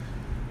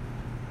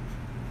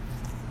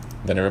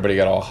 Then everybody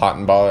got all hot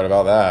and bothered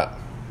about that.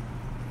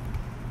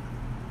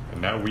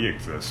 And now we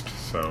exist,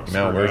 so...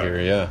 Now we're here,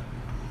 yeah.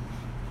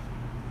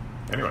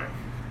 Anyway.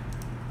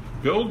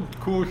 Build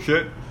cool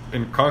shit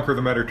and conquer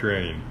the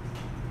Mediterranean.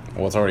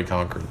 Well, it's already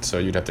conquered, so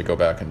you'd have to go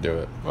back and do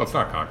it. Well, it's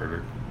not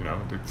conquered. You know,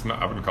 it's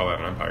not. I wouldn't call that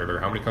an empire. There are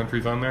how many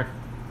countries on there?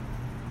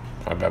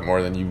 I bet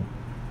more than you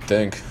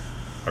think.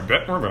 I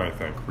bet more than I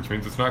think, which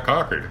means it's not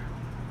conquered.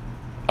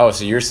 Oh,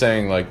 so you're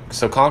saying, like...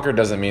 So conquered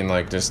doesn't mean,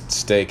 like, just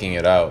staking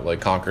it out. Like,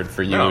 conquered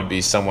for you would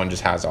be someone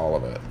just has all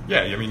of it.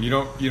 Yeah, I mean, you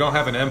don't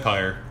have an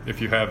empire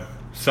if you have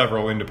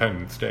several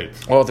independent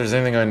states. Well, if there's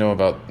anything I know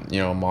about,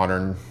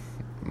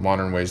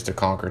 modern ways to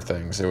conquer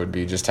things, it would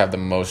be just have the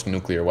most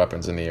nuclear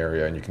weapons in the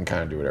area, and you can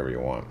kind of do whatever you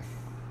want.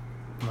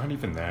 Not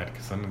even that,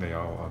 because then they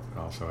all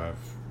also have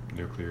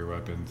nuclear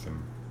weapons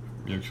and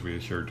mutually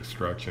assured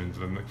destructions.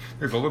 And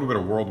there's a little bit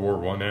of World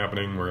War I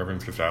happening where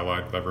everyone's just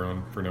allied with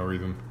everyone for no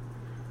reason.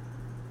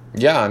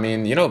 Yeah, I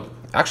mean,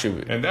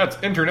 actually... And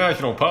that's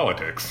international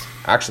politics.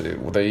 Actually,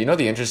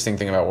 the interesting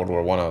thing about World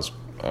War I was,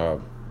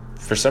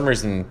 for some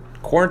reason,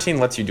 quarantine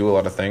lets you do a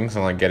lot of things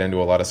and, like, get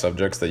into a lot of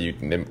subjects that you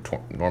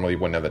normally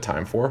wouldn't have the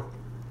time for.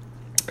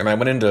 and I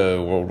went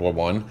into World War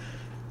One,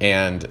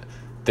 and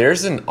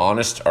there's an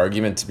honest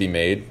argument to be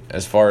made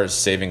as far as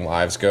saving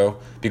lives go,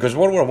 because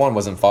World War One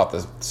wasn't fought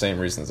the same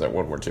reasons that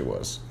World War Two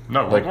was.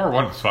 No, World War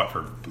One was fought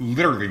for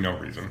literally no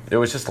reason. It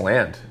was just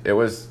land. It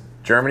was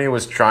Germany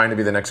was trying to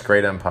be the next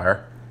great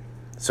empire,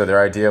 so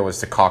their idea was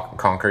to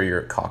conquer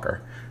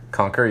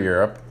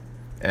Europe,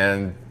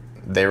 and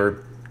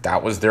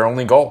that was their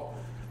only goal.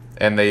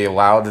 And they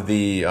allowed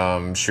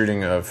the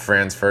shooting of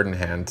Franz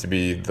Ferdinand to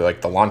be the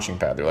launching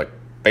pad. They're like,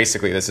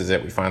 basically, this is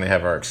it. We finally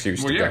have our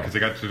excuse to go. Well, yeah, because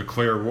they got to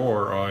declare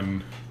war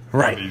on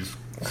these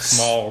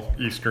small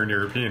Eastern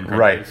European countries.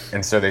 Right,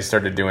 and so they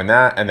started doing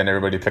that, and then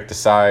everybody picked a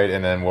side,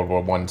 and then World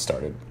War One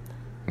started.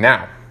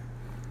 Now,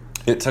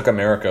 it took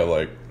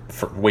America,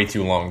 for way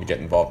too long to get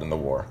involved in the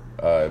war.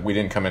 We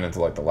didn't come in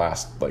until, the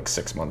last,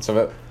 6 months of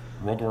it.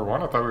 World War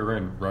One? I thought we were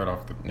in right off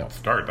the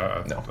start.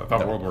 I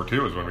thought World War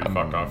Two was when we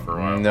fucked off for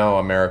a while. No,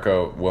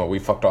 America. Well, we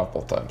fucked off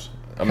both times.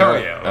 Hell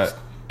yeah!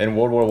 In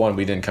World War One,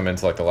 we didn't come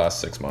into the last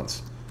 6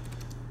 months,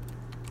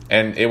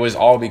 and it was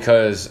all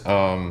because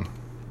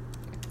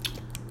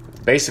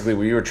basically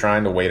we were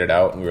trying to wait it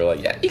out, and we were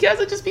like, "Yeah, you guys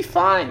will just be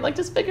fine.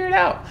 Just figure it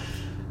out."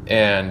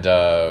 And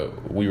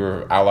we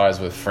were allies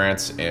with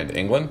France and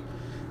England,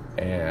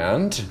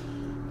 and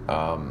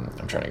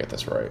I'm trying to get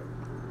this right.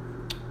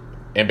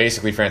 And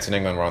basically, France and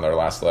England were on their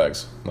last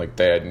legs.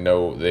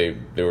 They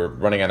were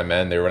running out of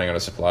men, they were running out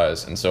of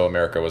supplies, and so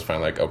America was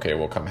finally okay,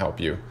 we'll come help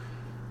you.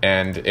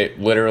 And it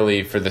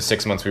literally, for the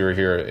 6 months we were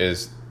here,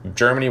 is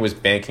Germany was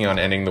banking on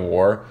ending the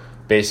war,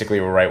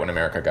 basically right when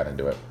America got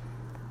into it.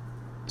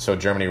 So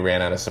Germany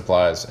ran out of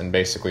supplies, and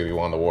basically we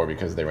won the war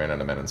because they ran out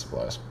of men and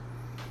supplies.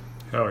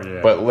 Hell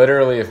yeah. But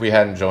literally, if we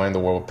hadn't joined, the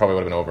war probably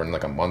would have been over in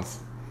a month.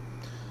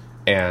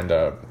 And,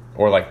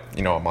 or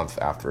a month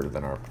after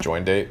than our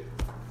join date.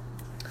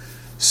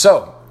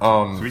 So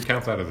we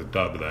count that as a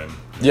dub then.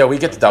 Yeah, we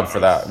get the dub for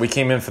that. We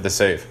came in for the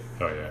save.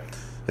 Oh yeah.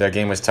 That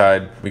game was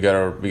tied. We got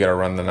to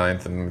run the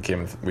 9th,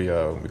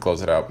 and we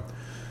closed it out.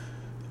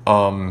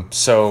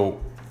 So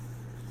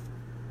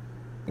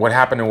what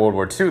happened in World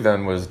War II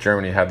then was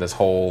Germany had this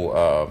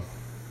whole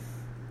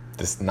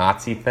this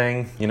Nazi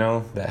thing,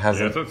 that has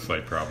it's a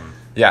slight problem.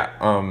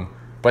 Yeah,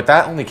 but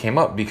that only came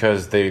up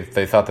because they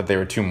thought that they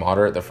were too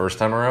moderate the first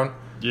time around.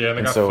 Yeah,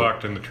 they got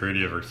fucked in the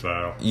Treaty of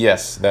Versailles.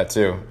 Yes, that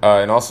too.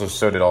 And also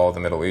so did all of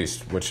the Middle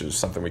East, which is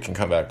something we can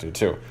come back to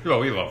too. Well,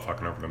 we love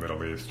fucking over the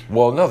Middle East.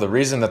 Well, no, the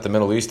reason that the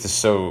Middle East is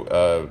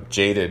so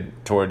jaded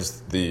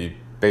towards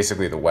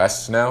basically the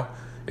West now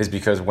is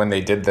because when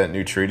they did that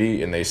new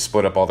treaty and they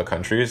split up all the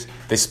countries,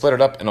 they split it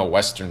up in a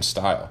Western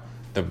style,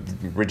 the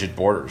rigid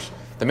borders.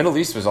 The Middle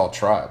East was all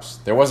tribes.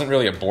 There wasn't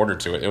really a border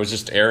to it. It was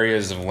just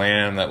areas of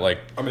land that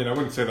I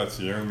wouldn't say that's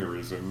the only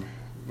reason.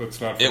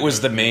 It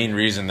was the main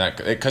reason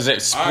because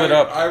it split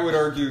up. I would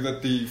argue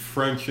that the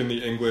French and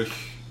the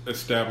English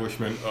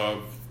establishment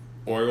of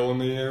oil in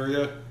the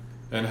area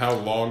and how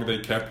long they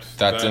kept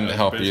that didn't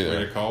help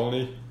either. A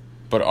colony.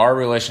 But our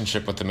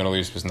relationship with the Middle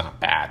East was not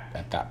bad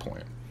at that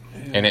point.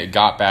 Yeah. And it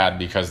got bad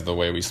because of the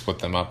way we split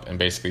them up and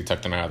basically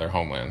took them out of their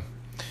homeland.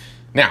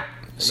 Now,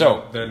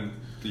 then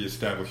the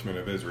establishment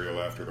of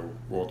Israel after the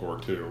World War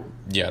II.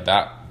 Yeah,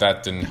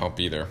 that didn't help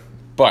either.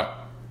 But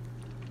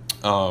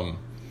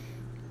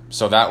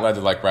so that led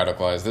to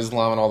radicalized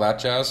Islam and all that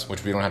jazz,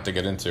 which we don't have to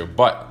get into.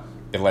 But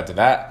it led to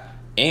that.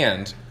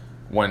 And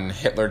when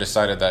Hitler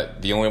decided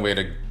that the only way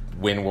to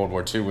win World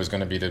War II was going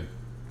to be to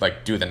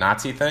do the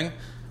Nazi thing,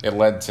 it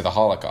led to the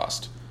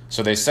Holocaust.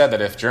 So they said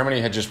that if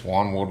Germany had just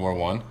won World War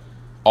I,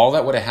 all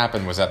that would have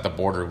happened was that the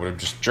border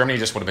Germany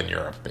just would have been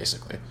Europe,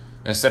 basically.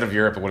 Instead of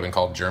Europe, it would have been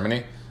called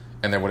Germany,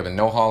 and there would have been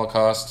no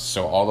Holocaust,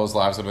 so all those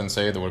lives would have been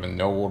saved. There would have been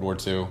no World War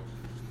II.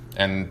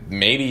 And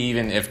maybe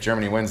even if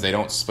Germany wins, they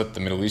don't split the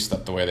Middle East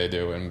up the way they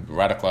do, and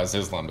radicalized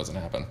Islam doesn't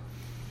happen.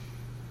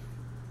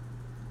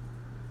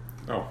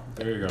 Oh,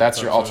 there you go.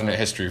 That's your alternate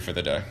history for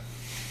the day.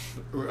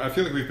 I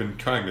feel like we've been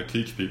trying to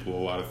teach people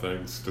a lot of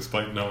things,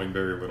 despite knowing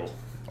very little.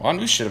 Well, I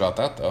knew shit about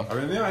that, though.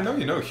 I know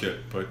you know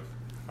shit, but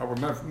I would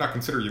not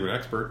consider you an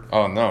expert.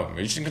 Oh, no.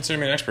 You shouldn't consider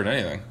me an expert in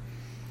anything.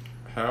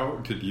 How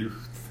did you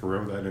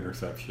throw that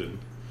interception?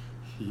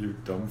 You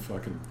dumb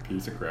fucking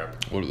piece of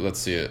crap. Well, let's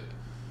see it.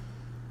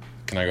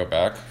 Can I go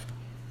back?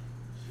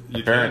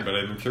 You can, but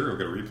I'm sure you'll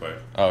get a replay.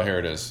 Oh, here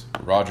it is.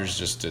 Rodgers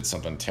just did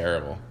something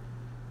terrible.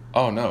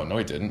 Oh, no,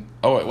 he didn't.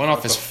 Oh, it went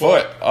off his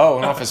foot. Oh, it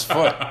went off his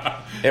foot.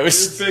 It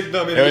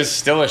was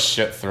still a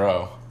shit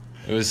throw.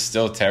 It was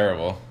still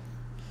terrible.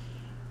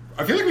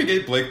 I feel like we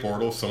gave Blake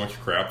Bortles so much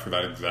crap for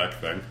that exact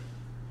thing.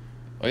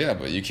 Oh, yeah,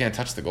 but you can't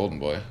touch the golden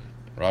boy.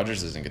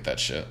 Rodgers doesn't get that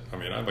shit.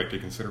 I'd like to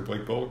consider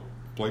Blake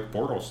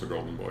Bortles the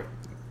golden boy.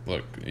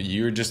 Look,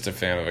 you're just a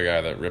fan of a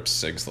guy that rips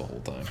cigs the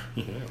whole time.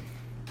 Yeah.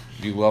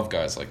 You love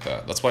guys like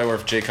that. That's why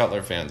we're Jay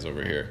Cutler fans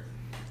over here.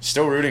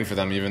 Still rooting for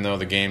them, even though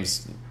the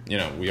game's,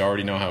 we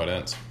already know how it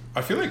ends.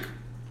 I feel like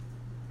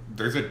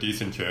there's a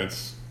decent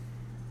chance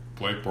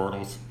Blake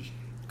Bortles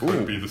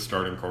could be the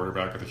starting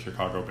quarterback of the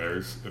Chicago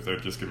Bears if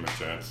they'd just give him a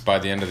chance. By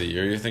the end of the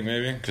year, you think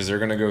maybe? Because they're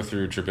going to go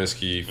through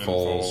Trubisky,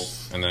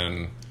 Foles, and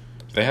then...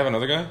 Do they have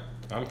another guy?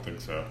 I don't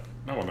think so.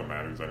 No one that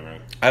matters anyway.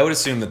 I would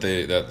assume that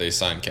they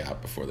signed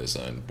Cap before they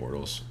signed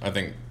Bortles. I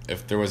think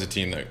if there was a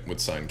team that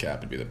would sign Cap,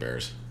 it'd be the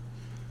Bears.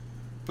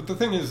 But the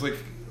thing is, like,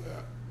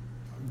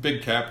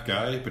 big Cap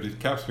guy, but his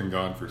Cap's been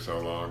gone for so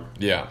long.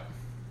 Yeah.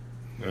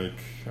 Like,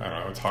 I don't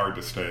know, it's hard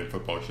to stay in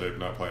football shape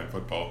not playing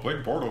football.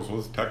 Blake Bortles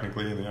was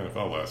technically in the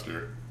NFL last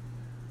year.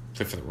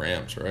 Played for the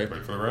Rams, right?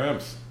 Played for the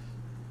Rams.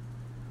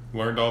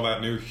 Learned all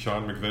that new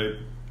Sean McVay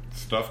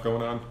stuff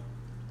going on.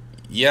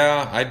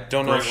 Yeah, I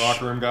don't know. Great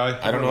locker room guy.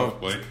 I don't know if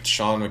Blake.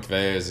 Sean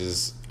McVay is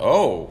his...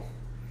 Oh,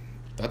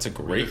 that's a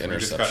great We just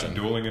interception. got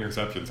dueling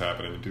interceptions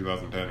happening in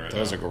 2010 right now. That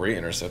was a great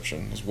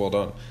interception. It was well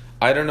done.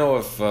 I don't know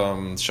if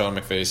Sean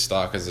McVay's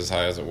stock is as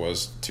high as it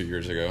was 2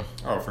 years ago.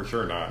 Oh, for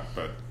sure not,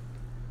 but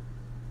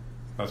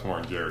that's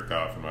more than Jared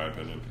Goff, in my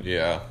opinion.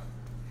 Yeah.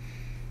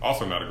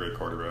 Also not a great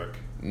quarterback.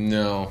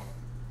 No,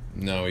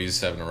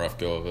 he's having a rough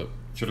go of it.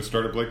 Should have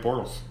started Blake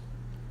Bortles.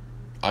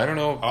 I don't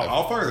know.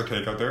 I'll fire the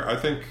take out there. I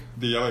think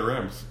the LA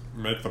Rams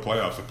make the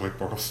playoffs if Blake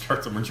Bortles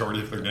starts a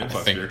majority of their games I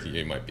last think year.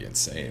 you might be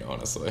insane,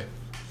 honestly.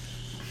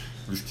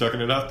 He's chucking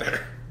it out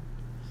there.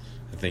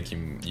 I think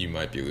you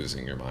might be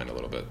losing your mind a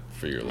little bit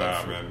for your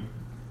love. Nah, man.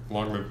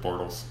 Long live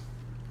Bortles.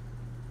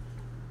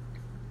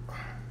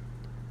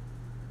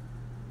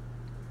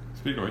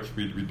 Speaking of which,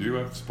 we do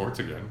have sports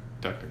again,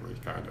 technically,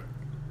 kind of.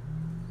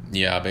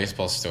 Yeah,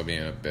 baseball's still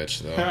being a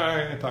bitch, though.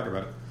 Talk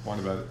about it. Whine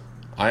about it.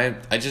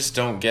 I just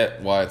don't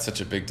get why it's such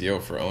a big deal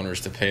for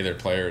owners to pay their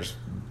players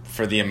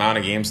for the amount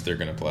of games they're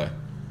going to play.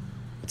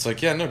 It's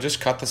like, yeah, no, just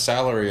cut the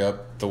salary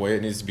up the way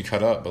it needs to be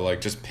cut up, but, like,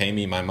 just pay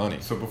me my money.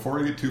 So before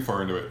we get too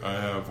far into it, I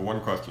have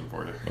one question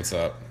for you. What's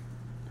that?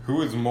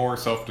 Who is more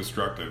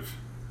self-destructive,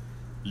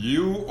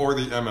 you or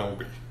the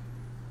MLB?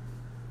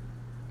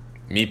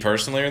 Me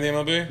personally or the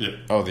MLB? Yeah.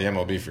 Oh, the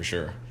MLB for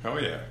sure. Oh,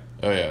 yeah.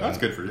 Oh, yeah. That's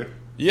good for you.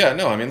 Yeah,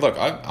 no, I mean, look,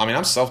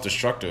 I'm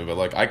self-destructive, but,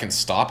 like, I can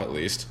stop at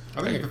least.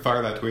 I think you could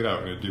fire that tweet out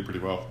and it'd do pretty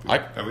well.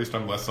 At least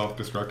I'm less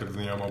self-destructive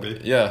than the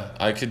MLB. Yeah,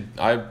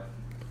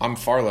 I'm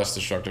far less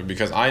destructive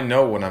because I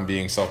know when I'm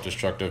being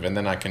self-destructive, and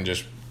then I can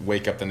just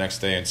wake up the next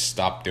day and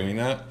stop doing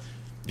that.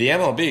 The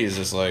MLB is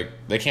just like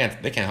they can't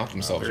help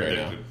themselves right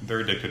now. They're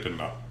addicted to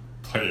not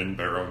playing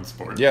their own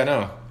sport. Yeah,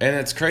 no, and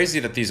it's crazy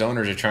that these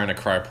owners are trying to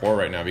cry poor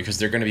right now because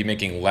they're going to be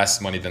making less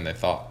money than they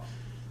thought.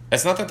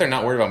 It's not that they're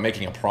not worried about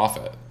making a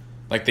profit.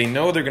 Like, they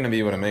know they're going to be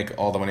able to make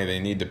all the money they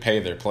need to pay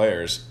their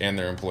players and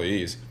their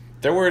employees.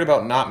 They're worried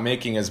about not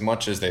making as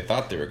much as they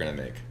thought they were going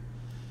to make.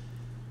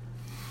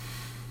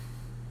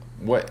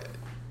 What?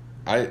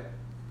 Yeah.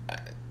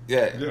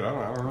 Yeah, I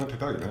don't know what to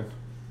tell you, man.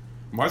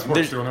 My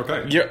sport's doing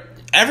okay.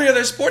 Every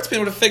other sport's been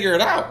able to figure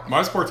it out.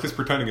 My sport's just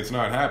pretending it's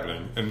not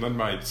happening, and then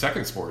my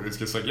second sport is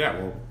just like,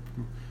 yeah,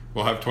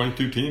 we'll have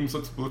 22 teams.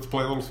 Let's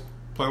play a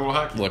little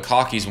hockey. Look,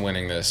 hockey's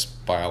winning this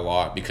by a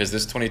lot because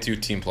this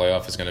 22-team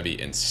playoff is going to be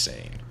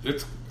insane.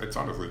 It's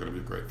honestly going to be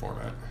a great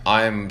format.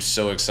 I'm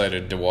so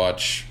excited to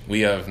watch.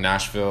 We have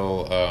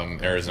Nashville,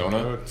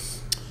 Arizona.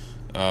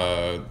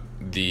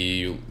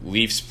 The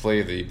Leafs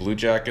play the Blue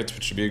Jackets,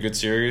 which should be a good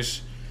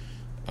series.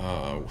 Who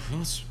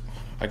else?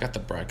 I got the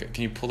bracket.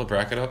 Can you pull the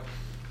bracket up?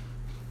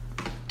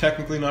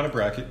 Technically not a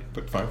bracket,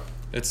 but fine.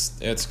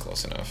 It's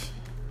close enough.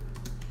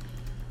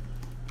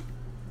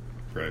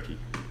 Bracket.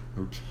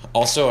 Oops.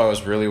 Also, I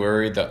was really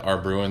worried that our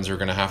Bruins were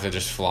going to have to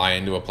just fly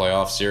into a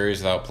playoff series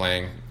without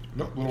playing.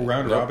 Nope, little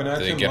round robin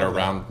action. They get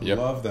around. That. Yep.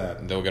 Love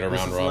that. They'll get a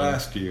round robin.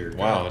 Last year.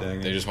 Wow, God dang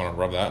it. they just want to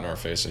rub that in our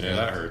face again.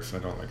 Yeah, that hurts. I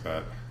don't like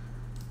that.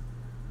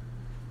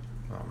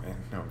 Oh man,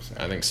 no, I'm sad.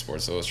 I think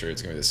Sports Illustrated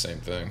is going to be the same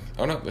thing.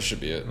 Oh no, this should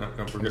be it. No,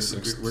 we're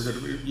good. We're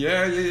good.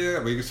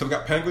 Yeah. We still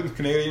got Penguins,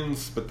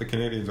 Canadians, but the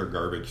Canadians are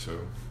garbage. So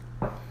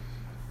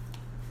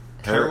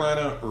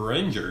Carolina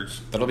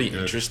Rangers. That'll be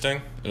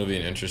interesting. It'll be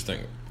an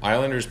interesting.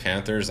 Islanders,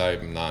 Panthers,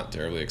 I'm not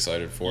terribly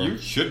excited for. You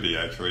should be,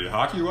 actually.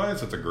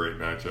 Hockey-wise, it's a great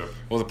matchup.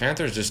 Well, the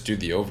Panthers just do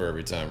the over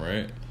every time,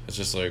 right? It's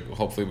just like,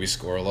 hopefully we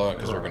score a lot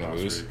because we're going to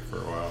lose. For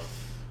a while.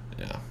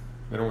 Yeah.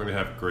 They don't really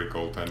have great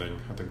goaltending.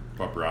 I think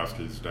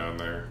Bobrovsky's down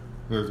there.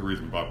 There's a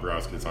reason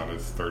Bobrovsky's on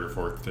his third or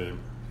fourth team.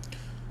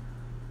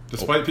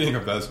 Despite being a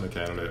Vezina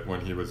candidate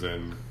when he was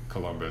in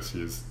Columbus,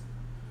 he's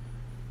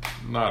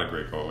not a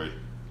great goalie.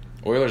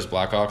 Oilers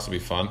Blackhawks will be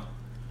fun.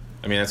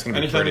 I mean, it's going to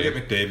be anytime pretty. you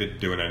get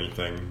McDavid doing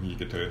anything, you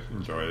get to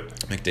enjoy it.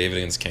 McDavid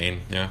against Kane,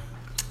 yeah.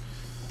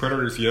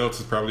 Predators Yotes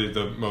is probably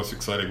the most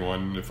exciting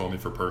one, if only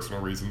for personal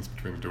reasons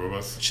between the two of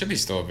us. It should be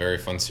still a very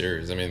fun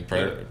series. I mean,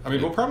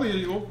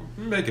 we'll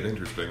make it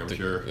interesting, I'm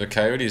sure. The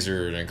Coyotes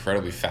are an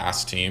incredibly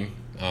fast team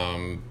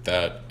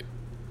that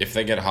if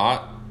they get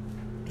hot,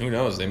 who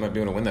knows? They might be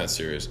able to win that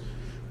series.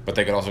 But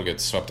they could also get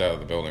swept out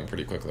of the building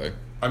pretty quickly.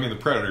 I mean, the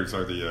Predators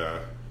are the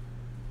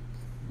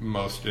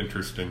most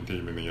interesting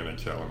team in the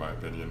NHL, in my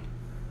opinion.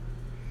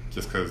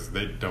 Just because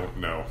they don't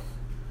know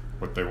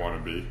what they want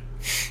to be.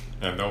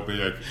 And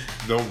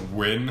they'll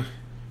win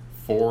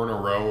 4 in a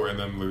row and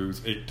then lose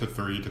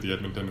 8-3 to the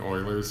Edmonton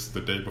Oilers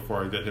the day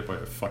before I get hit by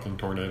a fucking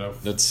tornado.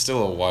 That's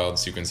still a wild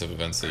sequence of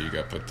events that you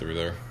got put through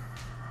there.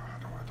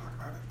 I don't want to talk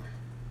about it.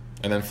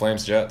 And then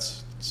Flames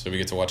Jets. So we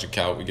get to watch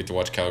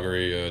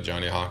Calgary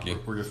Johnny hockey.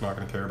 We're just not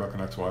going to care about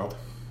Canucks Wild.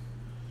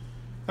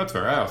 That's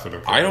fair. I also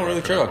don't care. I don't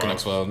really care about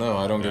Canucks. Well, no,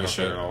 I don't give a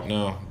fair shit. at all.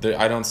 No,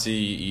 I don't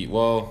see.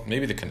 Well,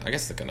 maybe I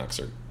guess the Canucks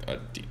are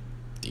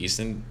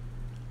decent.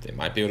 They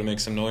might be able to make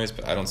some noise,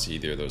 but I don't see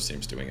either of those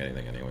teams doing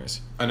anything, anyways.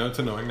 I know it's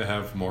annoying to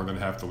have more than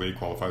half the league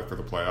qualify for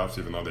the playoffs,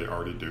 even though they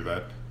already do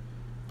that.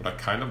 But I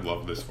kind of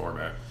love this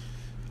format.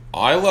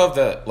 I love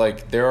that.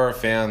 Like, there are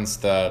fans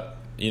that,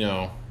 you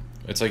know,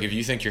 it's like if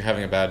you think you're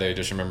having a bad day,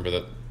 just remember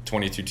that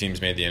 22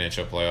 teams made the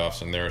NHL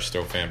playoffs, and there are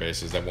still fan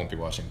bases that won't be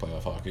watching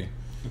playoff hockey.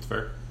 That's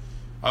fair.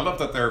 I love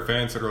that there are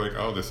fans that are like,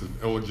 "Oh, this is an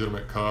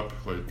illegitimate cup."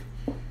 Like,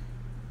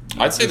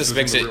 I'd say this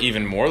makes it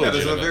even more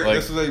legitimate.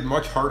 This is a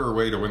much harder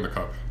way to win the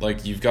cup.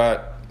 Like, you've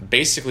got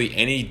basically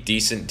any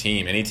decent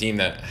team, any team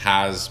that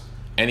has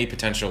any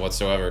potential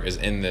whatsoever is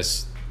in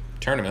this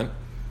tournament.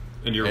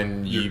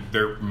 And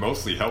they're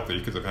mostly healthy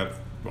because they've had,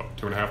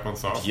 2.5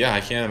 months off? Yeah,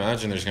 I can't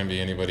imagine there's going to be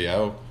anybody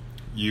out.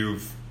 Even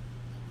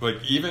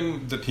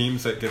the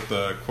teams that get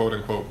the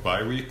quote-unquote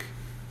bye week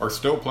are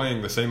still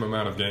playing the same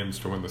amount of games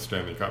to win the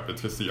Stanley Cup.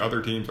 It's just the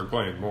other teams are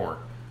playing more.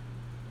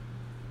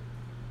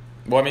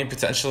 Well, I mean,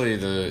 potentially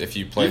if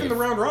you play the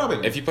round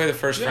robin. If you play the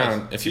first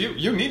round,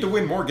 you need to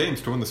win more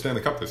games to win the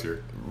Stanley Cup this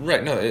year.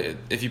 Right? No,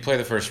 if you play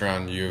the first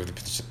round, you have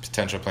the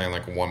potential of playing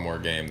like one more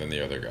game than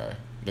the other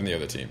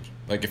teams.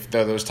 Like if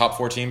those top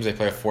 4 teams, they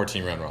play a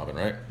 4-team round robin,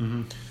 right?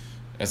 Mm-hmm.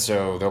 And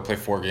so they'll play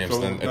 4 games.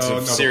 Then it's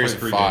a series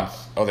of 5.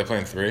 Games. Oh, they play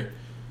in 3.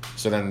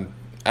 So then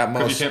at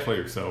most, because you can't play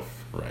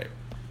yourself, right?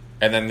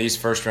 And then these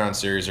first round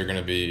series are going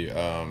to be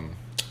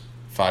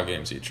 5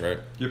 games each, right?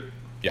 Yep.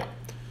 Yeah.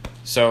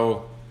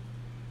 So.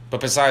 But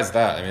besides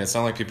that, I mean, it's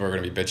not like people are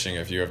going to be bitching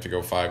if you have to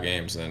go 5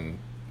 games and,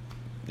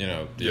 you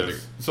know, other.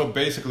 So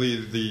basically,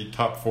 the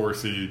top 4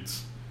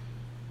 seeds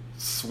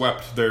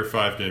swept their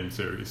 5-game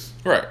series.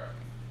 Right.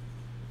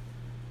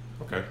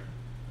 Okay,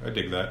 I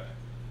dig that.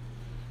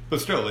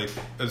 But still, like,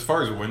 as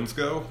far as wins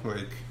go,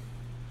 like,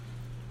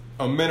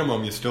 a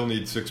minimum you still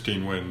need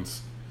 16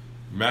 wins.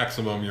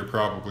 Maximum you're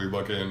probably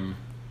looking.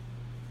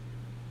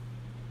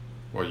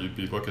 Well, you'd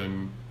be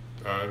looking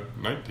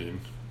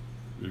 19.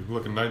 You're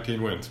looking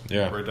 19 wins.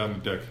 Yeah. Right down the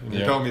dick. And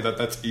you're telling me that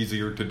that's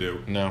easier to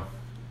do. No.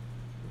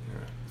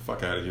 Yeah,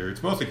 fuck out of here.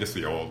 It's mostly just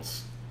the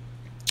olds.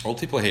 Old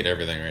people hate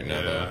everything right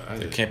now, though.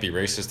 They can't be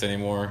racist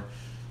anymore.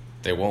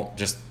 They won't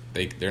just...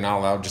 They're not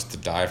allowed just to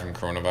die from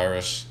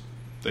coronavirus.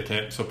 They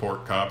can't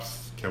support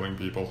cops killing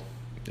people.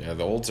 Yeah,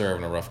 the olds are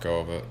having a rough go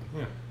of it.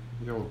 Yeah,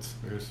 the olds.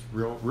 There's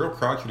real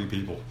crotchety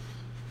people.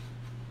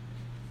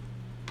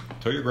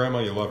 Tell your grandma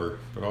you love her,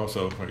 but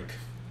also, like...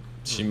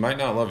 She might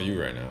not love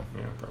you right now.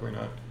 Yeah, probably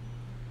not.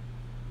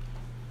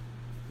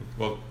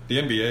 Well, the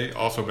NBA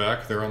also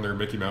back. They're on their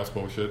Mickey Mouse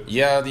bullshit.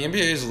 Yeah, the NBA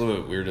is a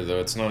little bit weirder, though.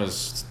 It's not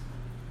as...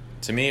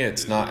 To me,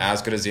 it's not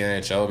as good as the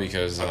NHL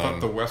because... I thought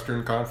the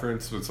Western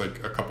Conference was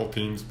like a couple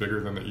teams bigger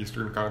than the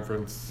Eastern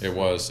Conference. It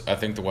was. I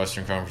think the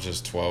Western Conference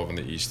is 12 and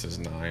the East is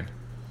 9.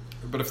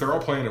 But if they're all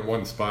playing in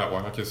one spot,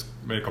 why not just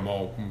make them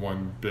all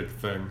one big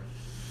thing?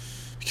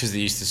 Because the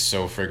East is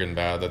so friggin'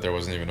 bad that there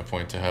wasn't even a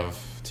point to have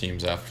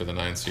teams after the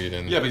 9th seed.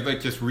 And yeah, but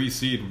like just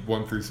reseed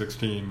 1 through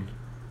 16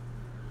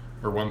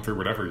 or 1 through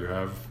whatever you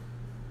have.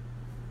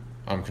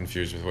 I'm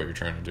confused with what you're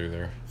trying to do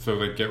there. So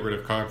like get rid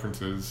of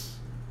conferences,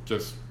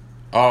 just...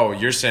 Oh,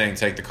 you're saying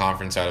take the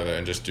conference out of it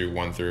and just do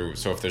 1 through...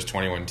 So if there's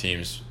 21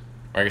 teams,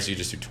 or I guess you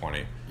just do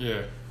 20.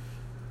 Yeah.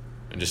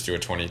 And just do a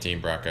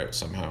 20-team bracket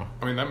somehow.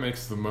 I mean, that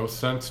makes the most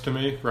sense to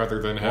me,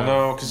 rather than have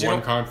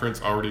one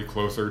conference already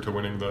closer to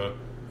winning the...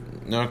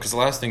 No, because the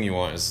last thing you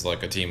want is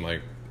like a team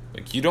like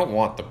you don't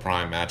want the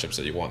prime matchups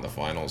that you want in the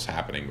finals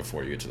happening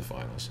before you get to the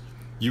finals.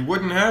 You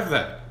wouldn't have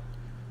that.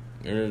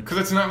 Because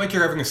it's not like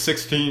you're having a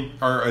 16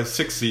 or a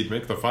 6 seed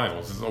make the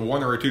finals. It's a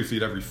 1 or a 2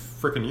 seed every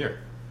freaking year.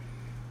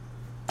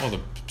 Well,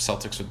 the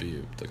Celtics would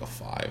be like a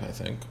 5, I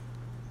think.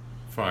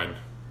 Fine.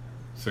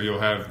 So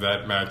you'll have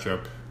that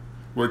matchup,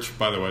 which,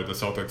 by the way, the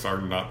Celtics are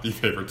not the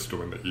favorites to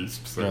win the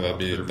East. So no,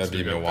 that'd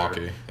be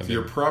Milwaukee. So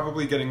you're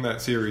probably getting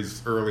that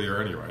series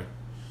earlier anyway.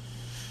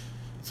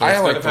 So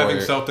instead of having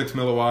Celtics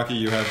Milwaukee,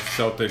 you have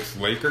Celtics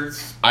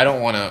Lakers. I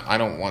don't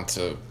want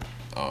to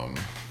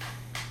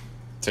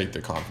take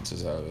the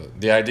conferences out of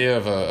it. The idea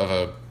of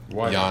a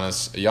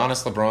Giannis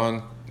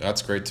LeBron,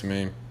 that's great to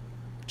me.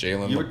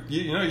 Jalen,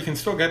 you can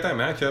still get that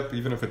matchup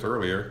even if it's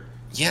earlier.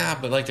 Yeah,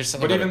 but like there's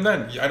something. But even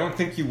then, I don't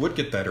think you would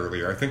get that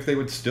earlier. I think they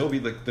would still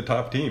be like the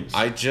top teams.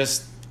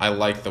 I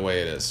like the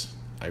way it is.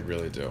 I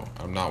really do.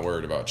 I'm not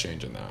worried about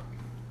changing that.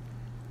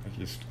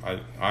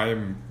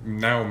 I'm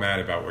now mad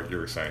about what you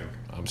were saying.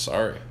 I'm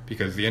sorry.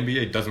 Because the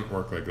NBA doesn't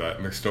work like that,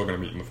 and they're still going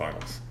to meet in the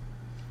finals.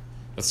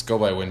 Let's go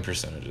by win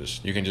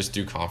percentages. You can just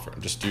do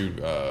conference. Just do...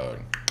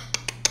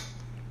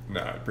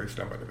 Nah, it breaks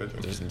down by division.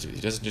 He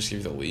doesn't just give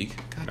you the league?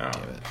 God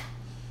damn it.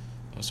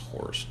 That was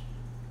horse.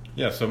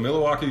 Yeah, so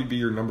Milwaukee would be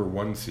your number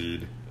 1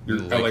 seed. Your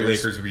LA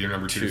Lakers would be your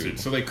number 2 seed.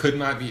 So they could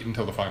not meet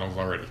until the finals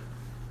already.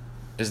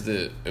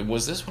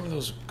 Was this one of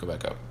those... Go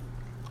back up.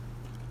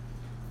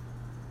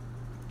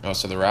 Oh,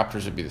 so the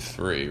Raptors would be the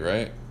 3,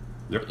 right?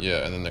 Yep.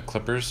 Yeah, and then the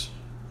Clippers,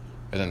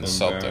 and then the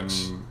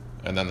Celtics.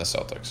 And then the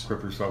Celtics.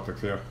 Clippers,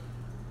 Celtics, yeah.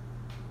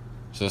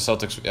 So the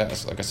Celtics, yeah,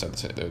 like I said,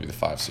 they would be the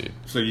 5 seed.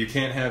 So you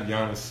can't have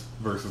Giannis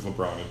versus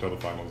LeBron until the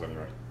finals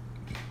anyway.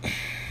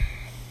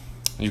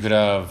 You could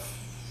have.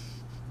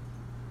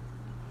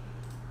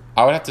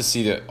 I would have to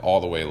see it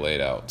all the way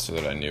laid out so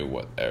that I knew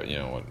what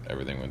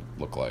everything would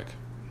look like.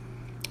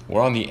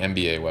 We're on the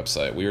NBA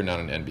website. We are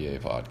not an NBA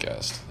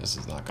podcast. This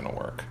is not going to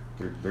work.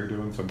 They're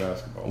doing some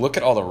basketball. Look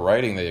at all the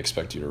writing they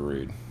expect you to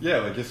read. Yeah,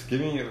 like just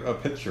give me a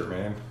picture,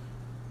 man.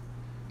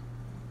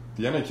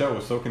 The NHL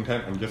was so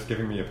content on just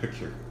giving me a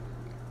picture.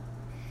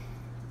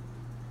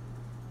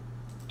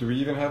 Do we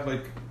even have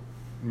like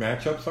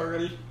matchups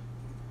already?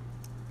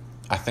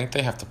 I think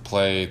they have to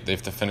play. They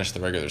have to finish the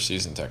regular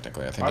season.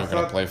 Technically, I think they're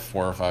going to play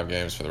 4 or 5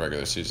 games for the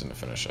regular season to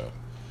finish up.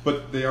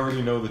 But they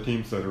already know the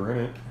teams that are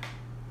in it.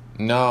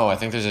 No, I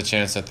think there's a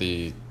chance that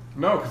the.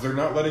 No, because they're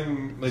not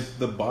letting like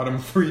the bottom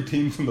 3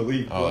 teams in the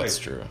league play. Oh, that's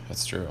true.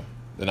 That's true.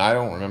 Then I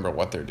don't remember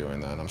what they're doing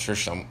then. I'm sure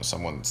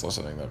someone's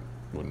listening that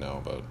would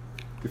know, but.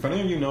 If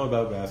any of you know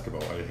about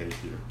basketball, I hate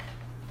you.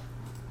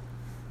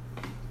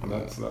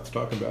 That's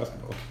talking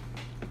basketball.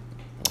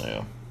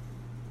 Yeah.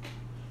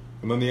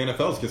 And then the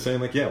NFL's just saying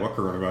like, yeah, what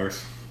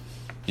coronavirus?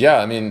 Yeah,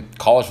 I mean,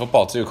 college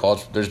football too.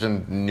 There's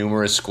been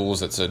numerous schools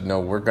that said, no,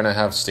 we're going to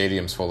have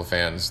stadiums full of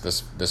fans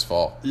this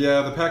fall.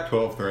 Yeah, the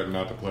Pac-12 threatened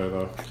not to play,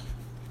 though.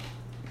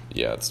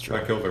 Yeah, that's true.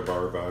 That killed their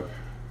bar vibe.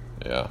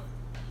 Yeah.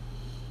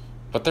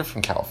 But they're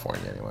from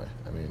California anyway.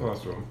 I mean, well,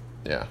 that's true.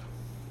 Yeah.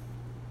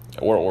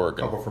 Or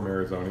Oregon. Couple from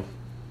Arizona.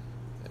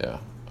 Yeah.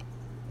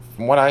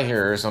 From what I hear,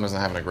 Arizona's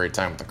not having a great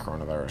time with the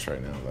coronavirus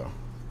right now, though.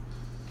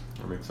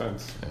 That makes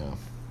sense. Yeah.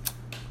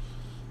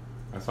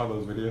 I saw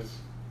those videos.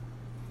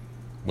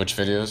 Which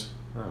videos?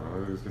 I don't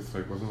know. It was just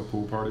like, wasn't the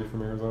pool party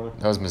from Arizona?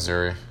 That was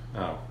Missouri.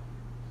 Oh.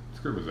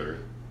 Screw Missouri.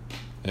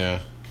 Yeah.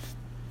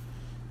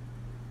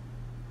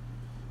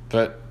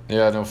 But,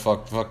 yeah, no,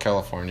 fuck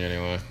California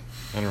anyway.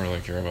 I don't really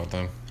care about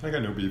them. I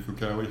got no beef with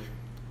Cali.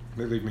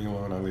 They leave me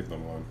alone, I leave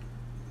them alone.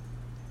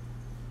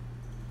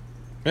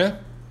 Yeah.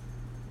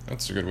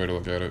 That's a good way to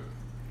look at it.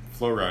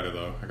 Flowrider,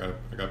 though,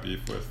 I got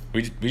beef with.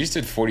 We just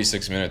did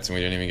 46 minutes and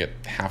we didn't even get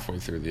halfway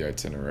through the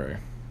itinerary.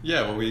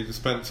 Yeah, well, we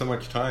spent so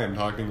much time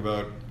talking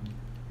about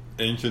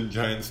ancient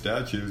giant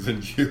statues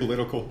and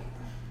geopolitical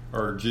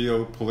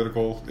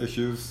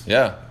issues.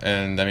 Yeah,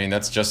 and I mean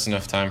that's just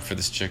enough time for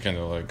this chicken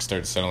to like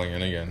start settling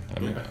in again. I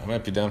mean, I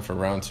might be down for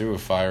round 2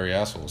 of Fiery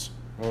Assholes.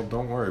 Well,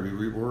 don't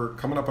worry, we're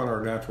coming up on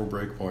our natural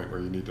break point where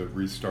you need to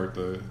restart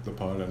the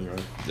pod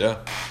anyway. Yeah.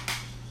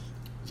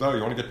 So,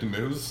 you want to get to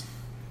news?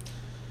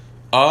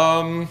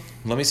 Let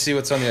me see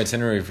what's on the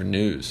itinerary for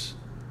news.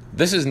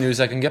 This is news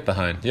I can get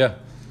behind. Yeah.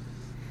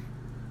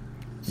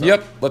 So,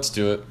 yep, let's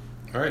do it.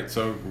 All right,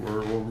 so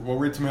we'll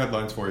read some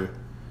headlines for you.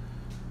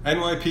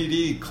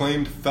 NYPD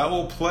claimed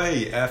foul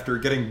play after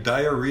getting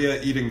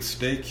diarrhea eating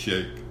steak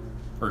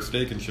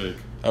and shake.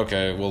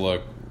 Okay, well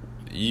look,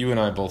 you and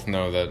I both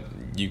know that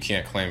you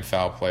can't claim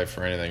foul play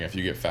for anything if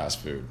you get fast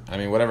food. I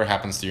mean, whatever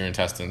happens to your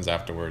intestines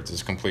afterwards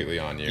is completely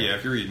on you. Yeah,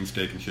 if you're eating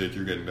steak and shake,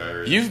 you're getting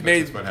diarrhea.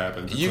 That's what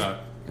happens. It's not...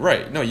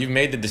 Right. No, you've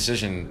made the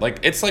decision. Like,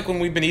 it's like when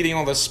we've been eating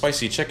all this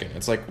spicy chicken.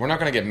 It's like, we're not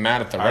going to get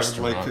mad at the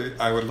restaurant.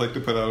 I would like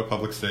to put out a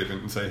public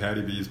statement and say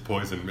Hattie B's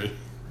poisoned me.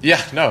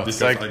 Yeah, no.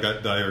 Because I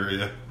got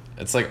diarrhea.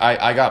 It's like,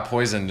 I got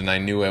poisoned and I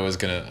knew I was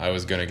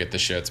gonna get the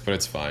shits, but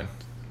it's fine.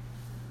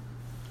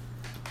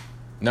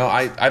 No,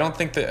 I don't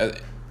think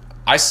that...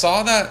 I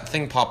saw that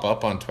thing pop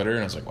up on Twitter and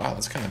I was like, wow,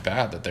 that's kind of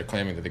bad that they're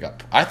claiming that they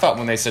got... I thought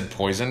when they said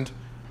poisoned...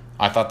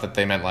 I thought that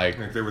they meant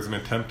like there was an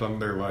attempt on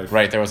their life.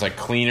 Right, there was like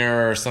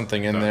cleaner or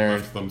something in there.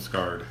 Left them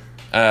scarred.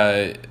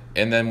 And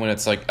then when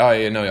it's like,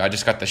 oh, no, I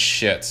just got the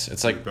shits.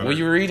 It's like, well,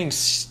 you were eating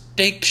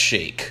steak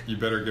shake. You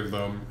better give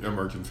them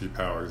emergency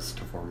powers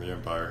to form the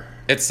empire.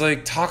 It's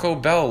like Taco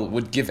Bell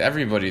would give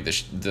everybody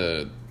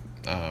the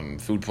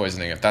food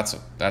poisoning if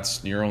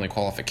that's your only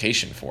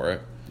qualification for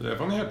it. Yeah,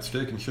 I've only had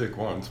steak and shake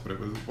once, but it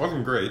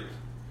wasn't great.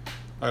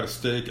 I had a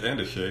steak and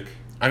a shake.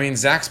 I mean,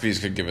 Zaxby's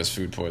could give us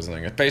food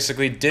poisoning. It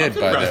basically did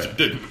by that. It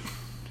didn't.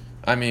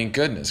 I mean,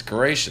 goodness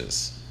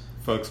gracious.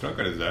 Folks, don't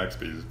go to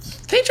Zaxby's.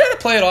 They try to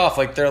play it off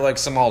like they're like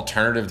some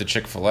alternative to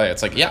Chick-fil-A.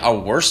 It's like, yeah, a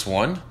worse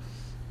one.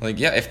 Like,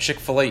 yeah, if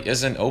Chick-fil-A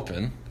isn't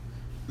open.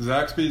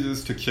 Zaxby's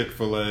is to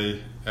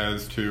Chick-fil-A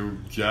as to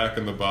Jack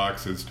in the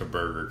Box is to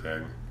Burger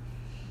King.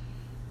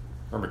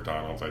 Or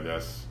McDonald's, I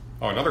guess.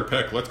 Oh, another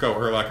pick. Let's go,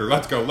 Urlacher.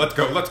 Let's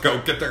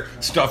go. Get there.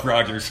 Stuff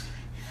Rogers.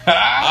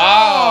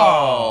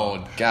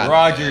 Oh, God.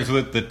 Rogers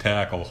with the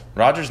tackle.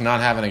 Rogers not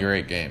having a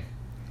great game.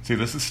 See,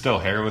 this is still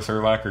hairless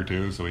Urlacher,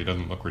 too, so he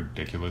doesn't look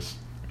ridiculous.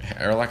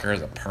 Urlacher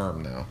has a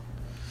perm now.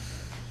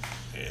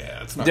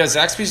 Yeah, it's not. Yeah,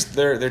 Zaxby's,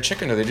 their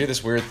chicken, they do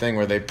this weird thing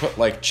where they put,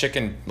 like,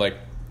 chicken, like,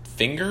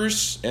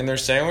 fingers in their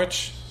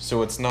sandwich,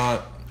 so it's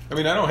not... I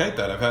mean, I don't hate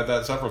that. I've had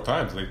that several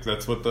times. Like,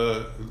 that's what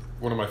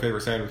one of my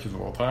favorite sandwiches of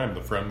all time,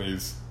 the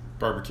Friendly's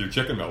barbecue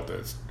chicken melt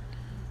is.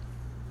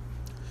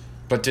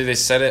 But do they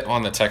set it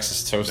on the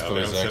Texas toast? No,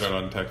 they don't set it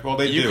on Texas. Well,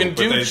 they do, but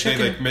they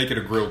like make it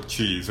a grilled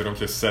cheese. They don't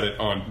just set it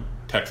on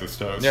Texas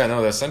toast. Yeah,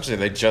 no. Essentially,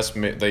 they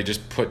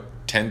just put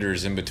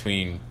tenders in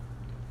between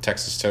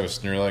Texas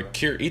toast, and you're like,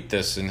 here, eat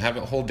this and have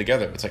it hold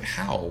together. It's like,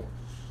 how?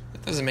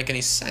 That doesn't make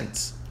any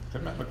sense. Is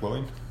that Matt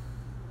McWillian?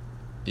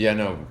 Yeah,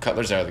 no,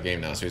 Cutler's out of the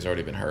game now, so he's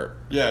already been hurt.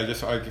 Yeah,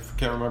 I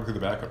can't remember who the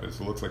backup is.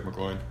 It looks like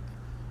McWillian.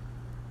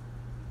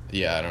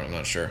 Yeah, I'm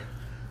not sure.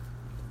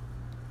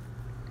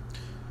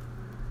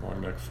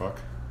 Long neck fuck.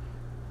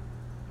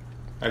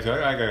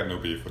 Actually, I got no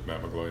beef with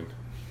Matt McGloin.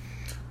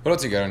 What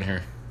else you got in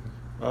here?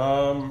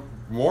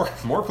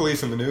 More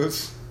police in the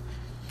news.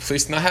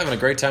 Police not having a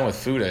great time with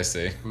food, I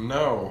see.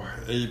 No,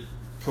 a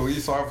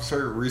police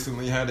officer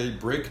recently had a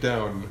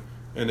breakdown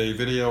in a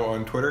video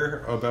on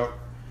Twitter about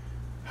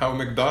how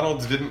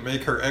McDonald's didn't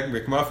make her Egg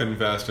McMuffin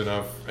fast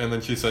enough, and then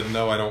she said,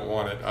 no, I don't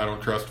want it. I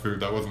don't trust food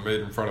that wasn't made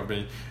in front of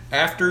me,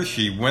 after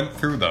she went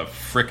through the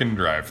frickin'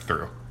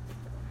 drive-thru.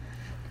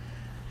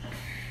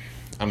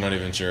 I'm not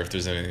even sure if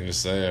there's anything to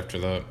say after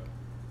that.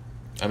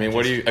 I mean,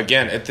 what do you...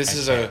 Again,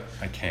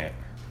 I can't.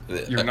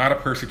 You're not a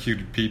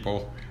persecuted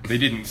people. They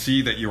didn't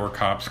see that you were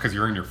cops because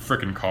you're in your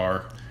frickin'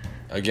 car.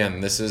 Again,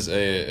 this is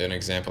an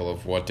example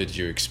of what did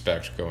you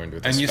expect going to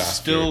this and you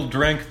fast still food.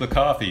 Drank the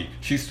coffee.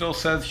 She still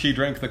says she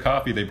drank the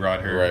coffee they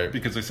brought her. Right.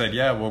 Because they said,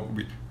 yeah, well,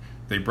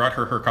 they brought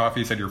her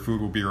coffee, said your food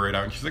will be right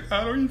out. And she's like,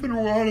 I don't even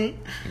want it.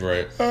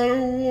 Right. I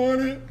don't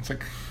want it. It's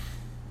like...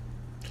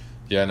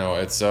 Yeah, no,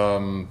 it's...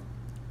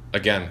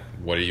 Again,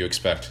 what do you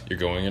expect? You're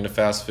going into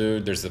fast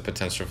food. There's the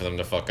potential for them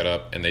to fuck it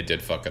up, and they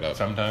did fuck it up.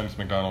 Sometimes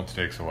McDonald's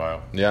takes a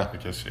while. Yeah.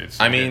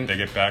 They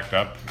get backed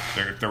up.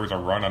 If there was a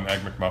run on Egg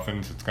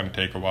McMuffins, it's going to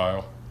take a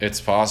while. It's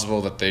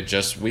possible that they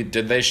just...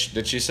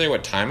 Did she say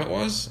what time it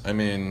was? I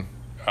mean...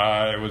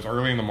 It was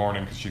early in the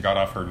morning because she got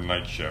off her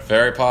night shift.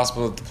 Very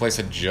possible that the place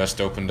had just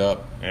opened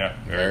up. Yeah.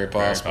 Very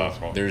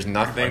possible. There's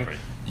nothing...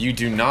 You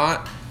do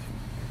not...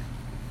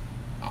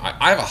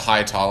 I have a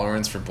high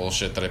tolerance for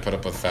bullshit that I put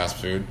up with fast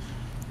food.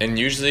 And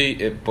usually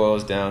it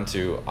boils down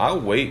to I'll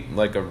wait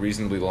like a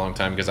reasonably long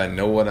time because I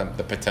know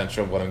the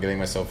potential of what I'm getting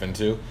myself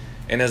into.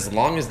 And as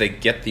long as they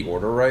get the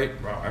order right...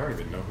 Wow, I don't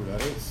even know who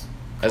that is.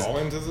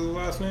 Collins is his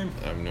last name?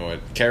 I have no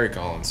idea. Kerry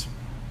Collins.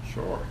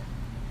 Sure.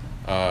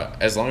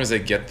 As long as they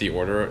get the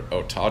order...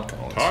 Oh, Todd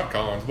Collins. Todd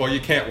Collins. Well,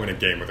 you can't win a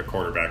game with a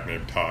quarterback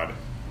named Todd.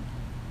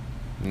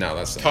 No,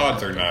 that's...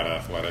 Todds are not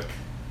athletic.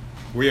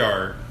 We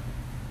are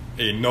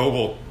a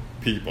noble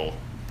people,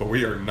 but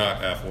we are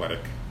not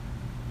athletic.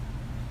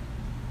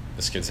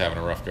 This kid's having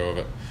a rough go of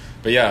it.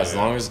 But yeah, as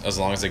long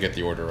as they get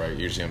the order right,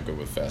 usually I'm good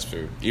with fast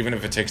food. Even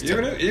if it takes 10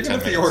 minutes. Even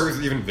if the order is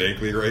even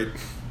vaguely right.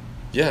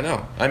 Yeah,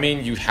 no. I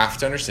mean, you have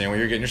to understand what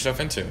you're getting yourself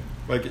into.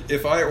 Like,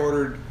 if I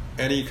ordered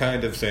any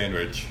kind of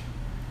sandwich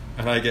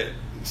and I get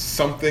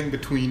something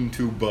between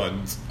two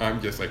buns,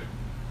 I'm just like,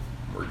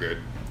 we're good.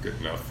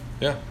 Good enough.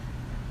 Yeah.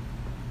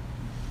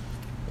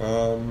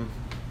 Well,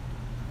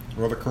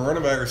 the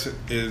coronavirus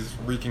is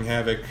wreaking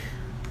havoc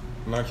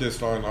not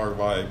just on our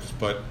lives,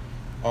 but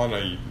on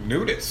a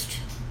nudist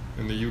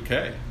in the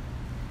UK.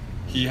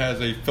 He has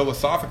a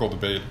philosophical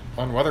debate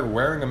on whether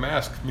wearing a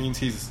mask means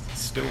he's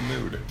still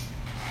nude.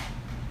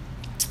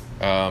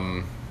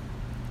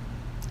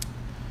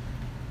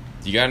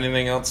 You got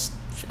anything else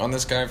on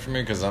this guy for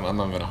me? Because I'm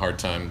having a hard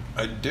time.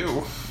 I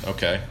do.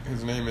 Okay.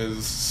 His name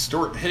is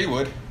Stuart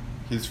Haywood.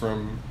 He's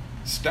from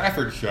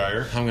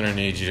Staffordshire. I'm going to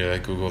need you to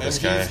Google this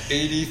guy. He's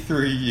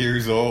 83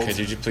 years old.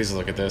 Could you please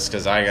look at this?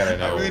 Because I got to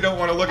know. I really don't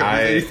want to look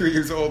at him. He's 83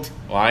 years old.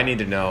 Well, I need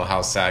to know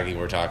how saggy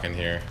we're talking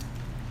here.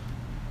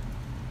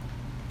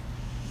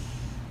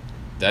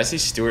 Did I see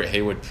Stuart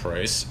Haywood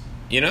price?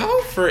 You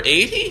know, for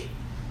 80?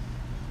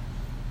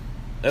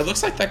 It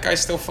looks like that guy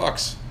still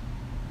fucks.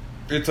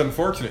 It's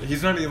unfortunate.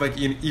 He's not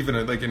even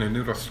in a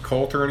nudist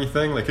cult or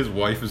anything. Like, his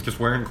wife is just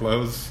wearing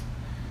clothes.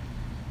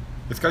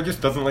 This guy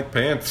just doesn't like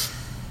pants.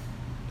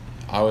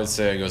 I would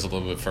say it goes a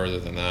little bit further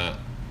than that.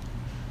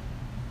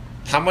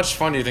 How much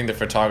fun do you think the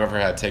photographer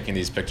had taking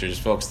these pictures,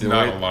 folks?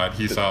 Not a lot.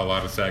 He saw a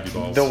lot of saggy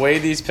balls. The way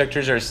these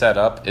pictures are set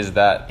up is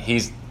that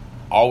he's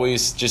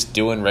always just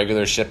doing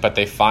regular shit, but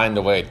they find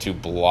a way to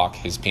block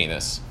his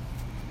penis.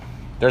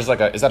 There's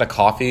is that a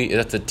coffee?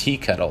 That's a tea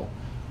kettle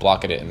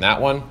blocking it. In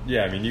that one?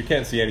 Yeah, I mean, you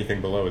can't see anything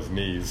below his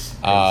knees.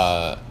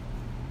 I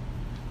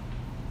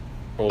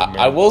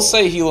will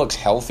say he looks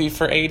healthy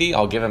for 80.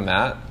 I'll give him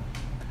that.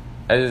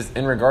 As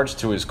in regards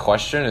to his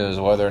question is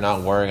whether or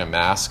not wearing a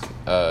mask,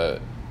 does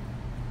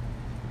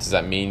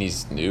that mean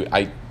he's nude?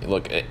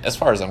 Look, as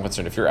far as I'm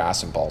concerned, if your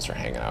ass and balls are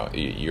hanging out,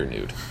 you're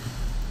nude.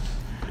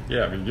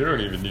 Yeah, I mean, you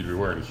don't even need to be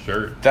wearing a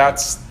shirt.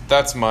 That's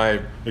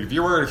my... If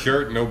you're wearing a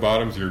shirt, no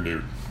bottoms, you're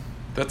nude.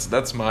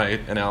 That's my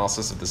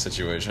analysis of the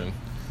situation.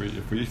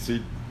 If we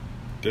see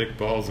dick,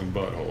 balls, and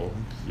butthole,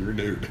 you're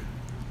nude.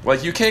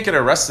 Like, you can't get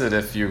arrested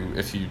if you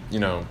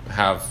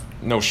have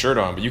no shirt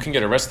on, but you can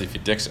get arrested if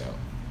your dick's out.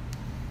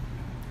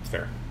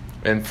 Fair.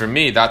 And for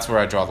me, that's where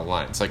I draw the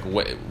line. It's like,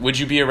 would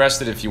you be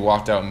arrested if you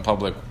walked out in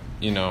public,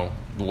 the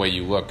way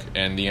you look?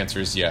 And the answer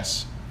is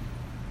yes.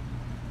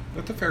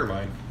 That's a fair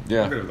line.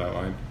 Yeah. I'm good with that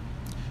line.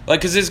 Like,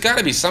 because there's got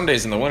to be some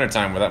days in the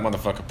wintertime where that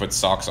motherfucker puts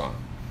socks on.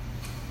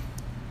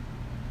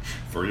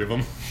 3 of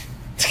them.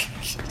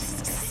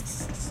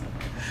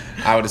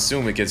 I would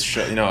assume it gets,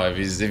 if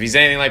he's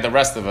anything like the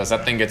rest of us,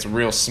 that thing gets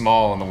real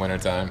small in the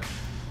wintertime.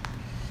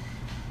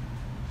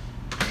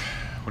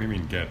 What do you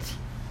mean gets?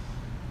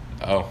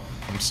 Oh,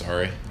 I'm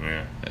sorry.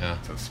 Yeah.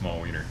 It's a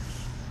small wiener.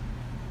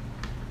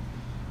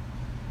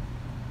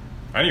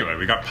 Anyway,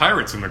 we got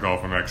pirates in the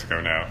Gulf of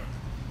Mexico now.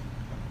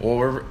 Well,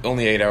 we're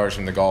only 8 hours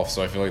from the Gulf,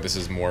 so I feel like this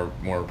is more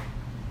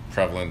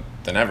prevalent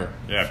than ever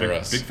for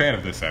us. Big fan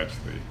of this,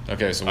 actually.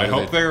 Okay, so I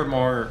hope they're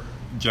more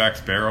Jack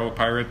Sparrow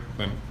pirate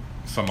than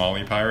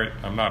Somali pirate.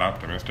 I'm not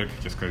optimistic,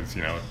 just because,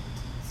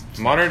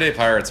 modern day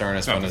pirates aren't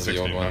as fun as the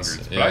old ones.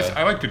 But yeah.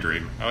 I like to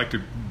dream. I like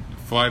to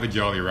fly the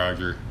Jolly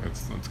Roger.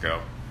 Let's go.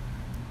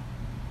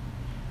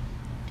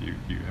 Do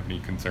you have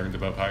any concerns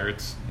about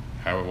pirates?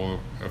 How it will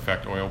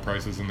affect oil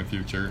prices in the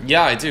future?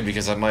 Yeah, I do,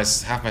 because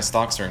half my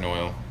stocks are in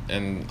oil.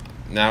 And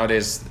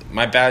nowadays,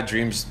 my bad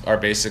dreams are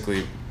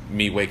basically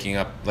me waking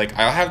up. Like,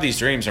 I'll have these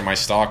dreams where my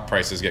stock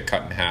prices get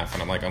cut in half,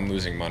 and I'm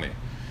losing money.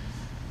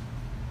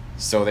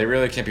 So they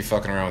really can't be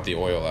fucking around with the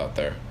oil out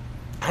there.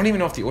 I don't even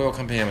know if the oil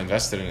company I'm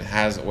invested in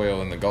has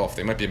oil in the Gulf.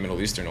 They might be a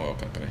Middle Eastern oil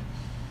company.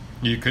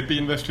 You could be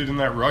invested in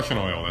that Russian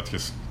oil that's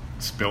just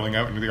spilling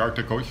out into the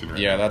Arctic Ocean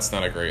right now. That's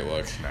not a great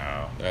look.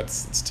 No.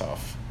 It's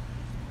tough.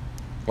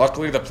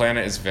 Luckily, the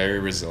planet is very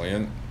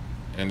resilient,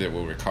 and it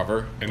will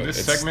recover. And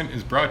this segment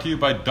is brought to you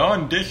by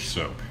Dawn Dish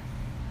Soap.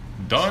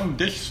 Dawn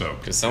Dish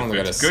Soap. Because someone's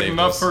got to save It's good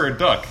enough for a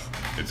duck.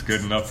 It's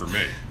good enough for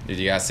me. Dude,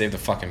 you gotta save the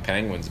fucking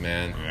penguins,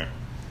 man. Yeah.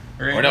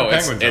 Or no,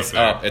 it's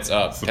up. It's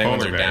up. It's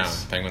Penguins are down.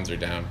 Penguins are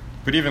down.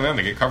 But even then,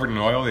 they get covered in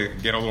oil. They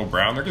get a little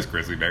brown. They're just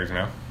grizzly bears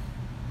now.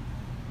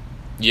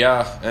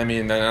 Yeah, I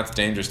mean, that's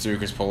dangerous too,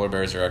 because polar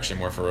bears are actually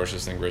more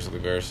ferocious than grizzly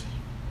bears.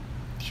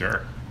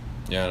 Sure.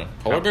 Yeah,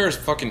 polar bears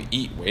fucking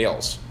eat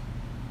whales.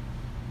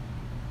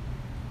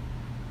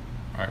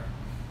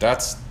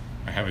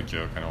 I have a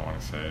joke. I don't want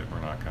to say it.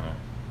 We're not gonna.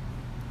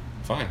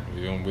 Fine.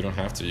 We don't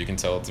have to. You can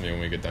tell it to me when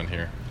we get done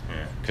here.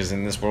 Yeah. Because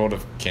in this world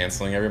of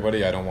canceling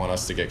everybody, I don't want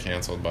us to get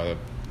canceled by the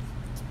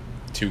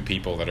 2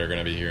 people that are going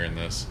to be hearing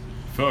this.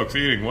 Folks,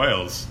 eating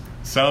whales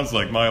sounds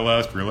like my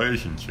last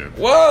relationship.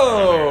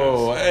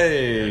 Whoa!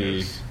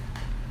 Hey!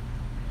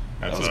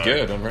 That was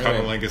good. I'm really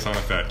Cunnilingus on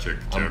a fat chick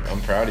joke.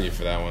 I'm proud of you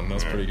for that one.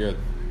 That's pretty good.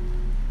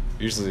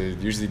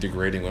 Usually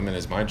degrading women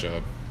is my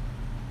job.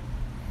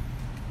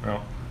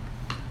 Well,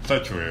 that's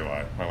actually a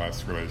lie. My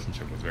last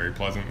relationship was very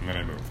pleasant, and then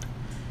I moved.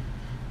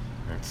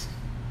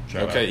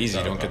 Okay,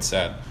 easy. Don't get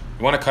sad.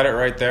 You want to cut it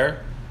right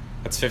there?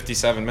 That's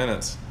 57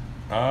 minutes.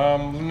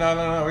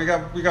 No. We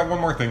got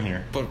one more thing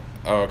here.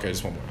 Okay,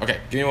 just one more. Okay,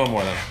 give me one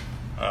more then.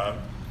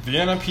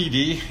 Vienna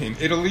PD in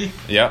Italy.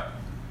 Yep.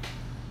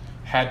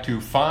 Had to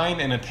fine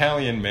an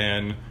Italian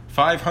man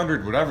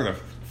 500, whatever the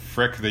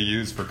frick they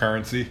use for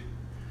currency,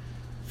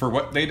 for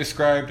what they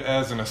described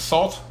as an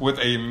assault with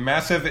a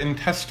massive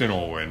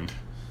intestinal wound.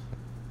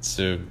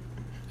 So,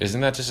 isn't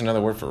that just another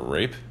word for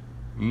rape?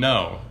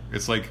 No,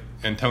 it's like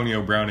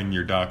Antonio Browning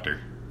your doctor.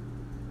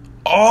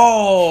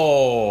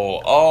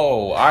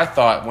 Oh, I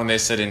thought when they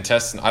said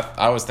intestine,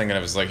 I was thinking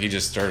it was like he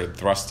just started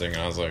thrusting,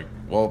 and I was like,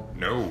 well...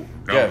 No.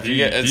 Yeah, if you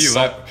get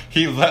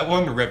he let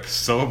one rip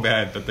so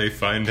bad that they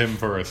fined him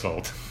for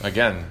assault.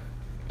 Again,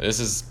 this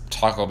is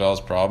Taco Bell's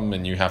problem,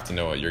 and you have to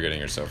know what you're getting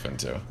yourself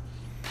into.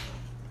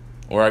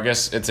 Or I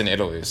guess it's in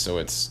Italy, so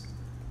it's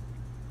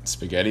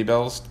Spaghetti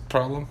Bell's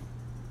problem?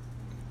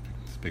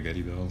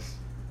 Spaghetti Bells?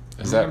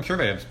 I'm sure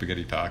they have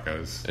spaghetti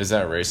tacos. Is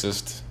that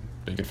racist?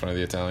 Making fun of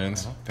the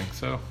Italians? I don't think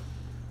so.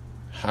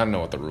 I don't know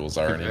what the rules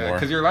are anymore.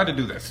 Because you're allowed to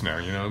do this now,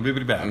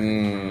 Bibbidi bab.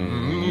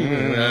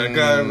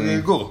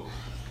 Cool.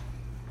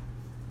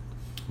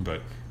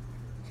 But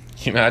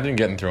can you imagine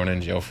getting thrown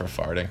in jail for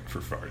farting?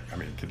 I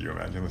mean, could you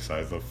imagine the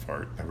size of the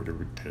fart that it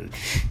would take?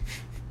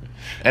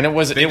 And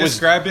They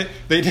described it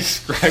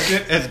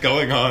as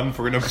going on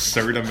for an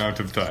absurd amount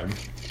of time.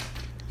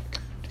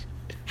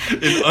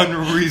 An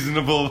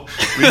unreasonably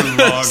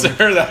long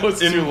Sir, that was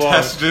too long.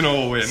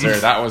 Intestinal win. Sir,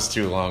 that was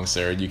too long,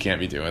 sir. You can't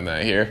be doing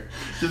that here.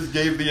 Just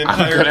gave the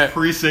entire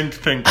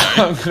precinct pink eye.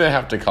 I'm going to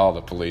have to call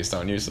the police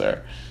on you,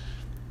 sir.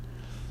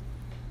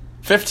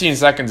 15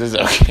 seconds is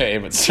okay,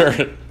 but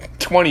sir,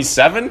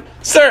 27?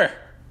 Sir!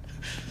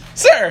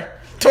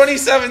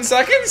 27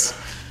 seconds?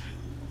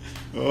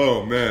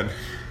 Oh, man.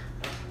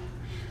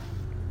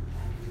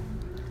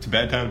 It's a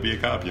bad time to be a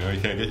cop, You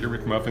can't get your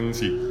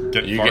McMuffins. You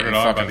get farted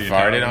on by the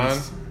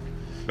Italians.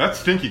 That's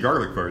stinky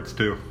garlic farts,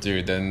 too.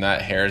 Dude, then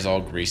that hair's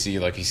all greasy.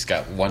 Like, he's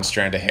got one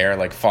strand of hair,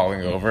 like,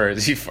 falling over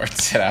as he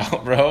farts it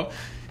out, bro.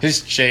 His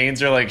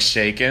chains are, like,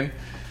 shaking.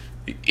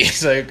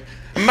 He's like,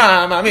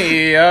 Mamma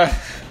mia.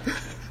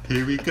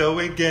 Here we go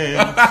again.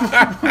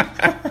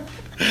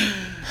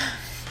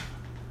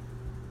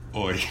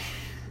 Oi.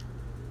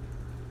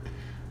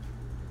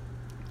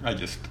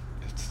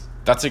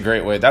 That's a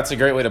great way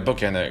to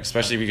bookend it,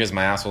 especially because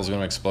my asshole's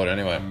going to explode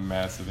anyway. A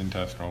massive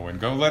intestinal wind.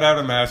 Go let out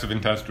a massive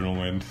intestinal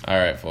wind. All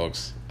right,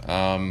 folks.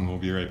 We'll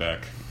be right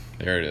back.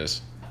 There it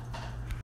is.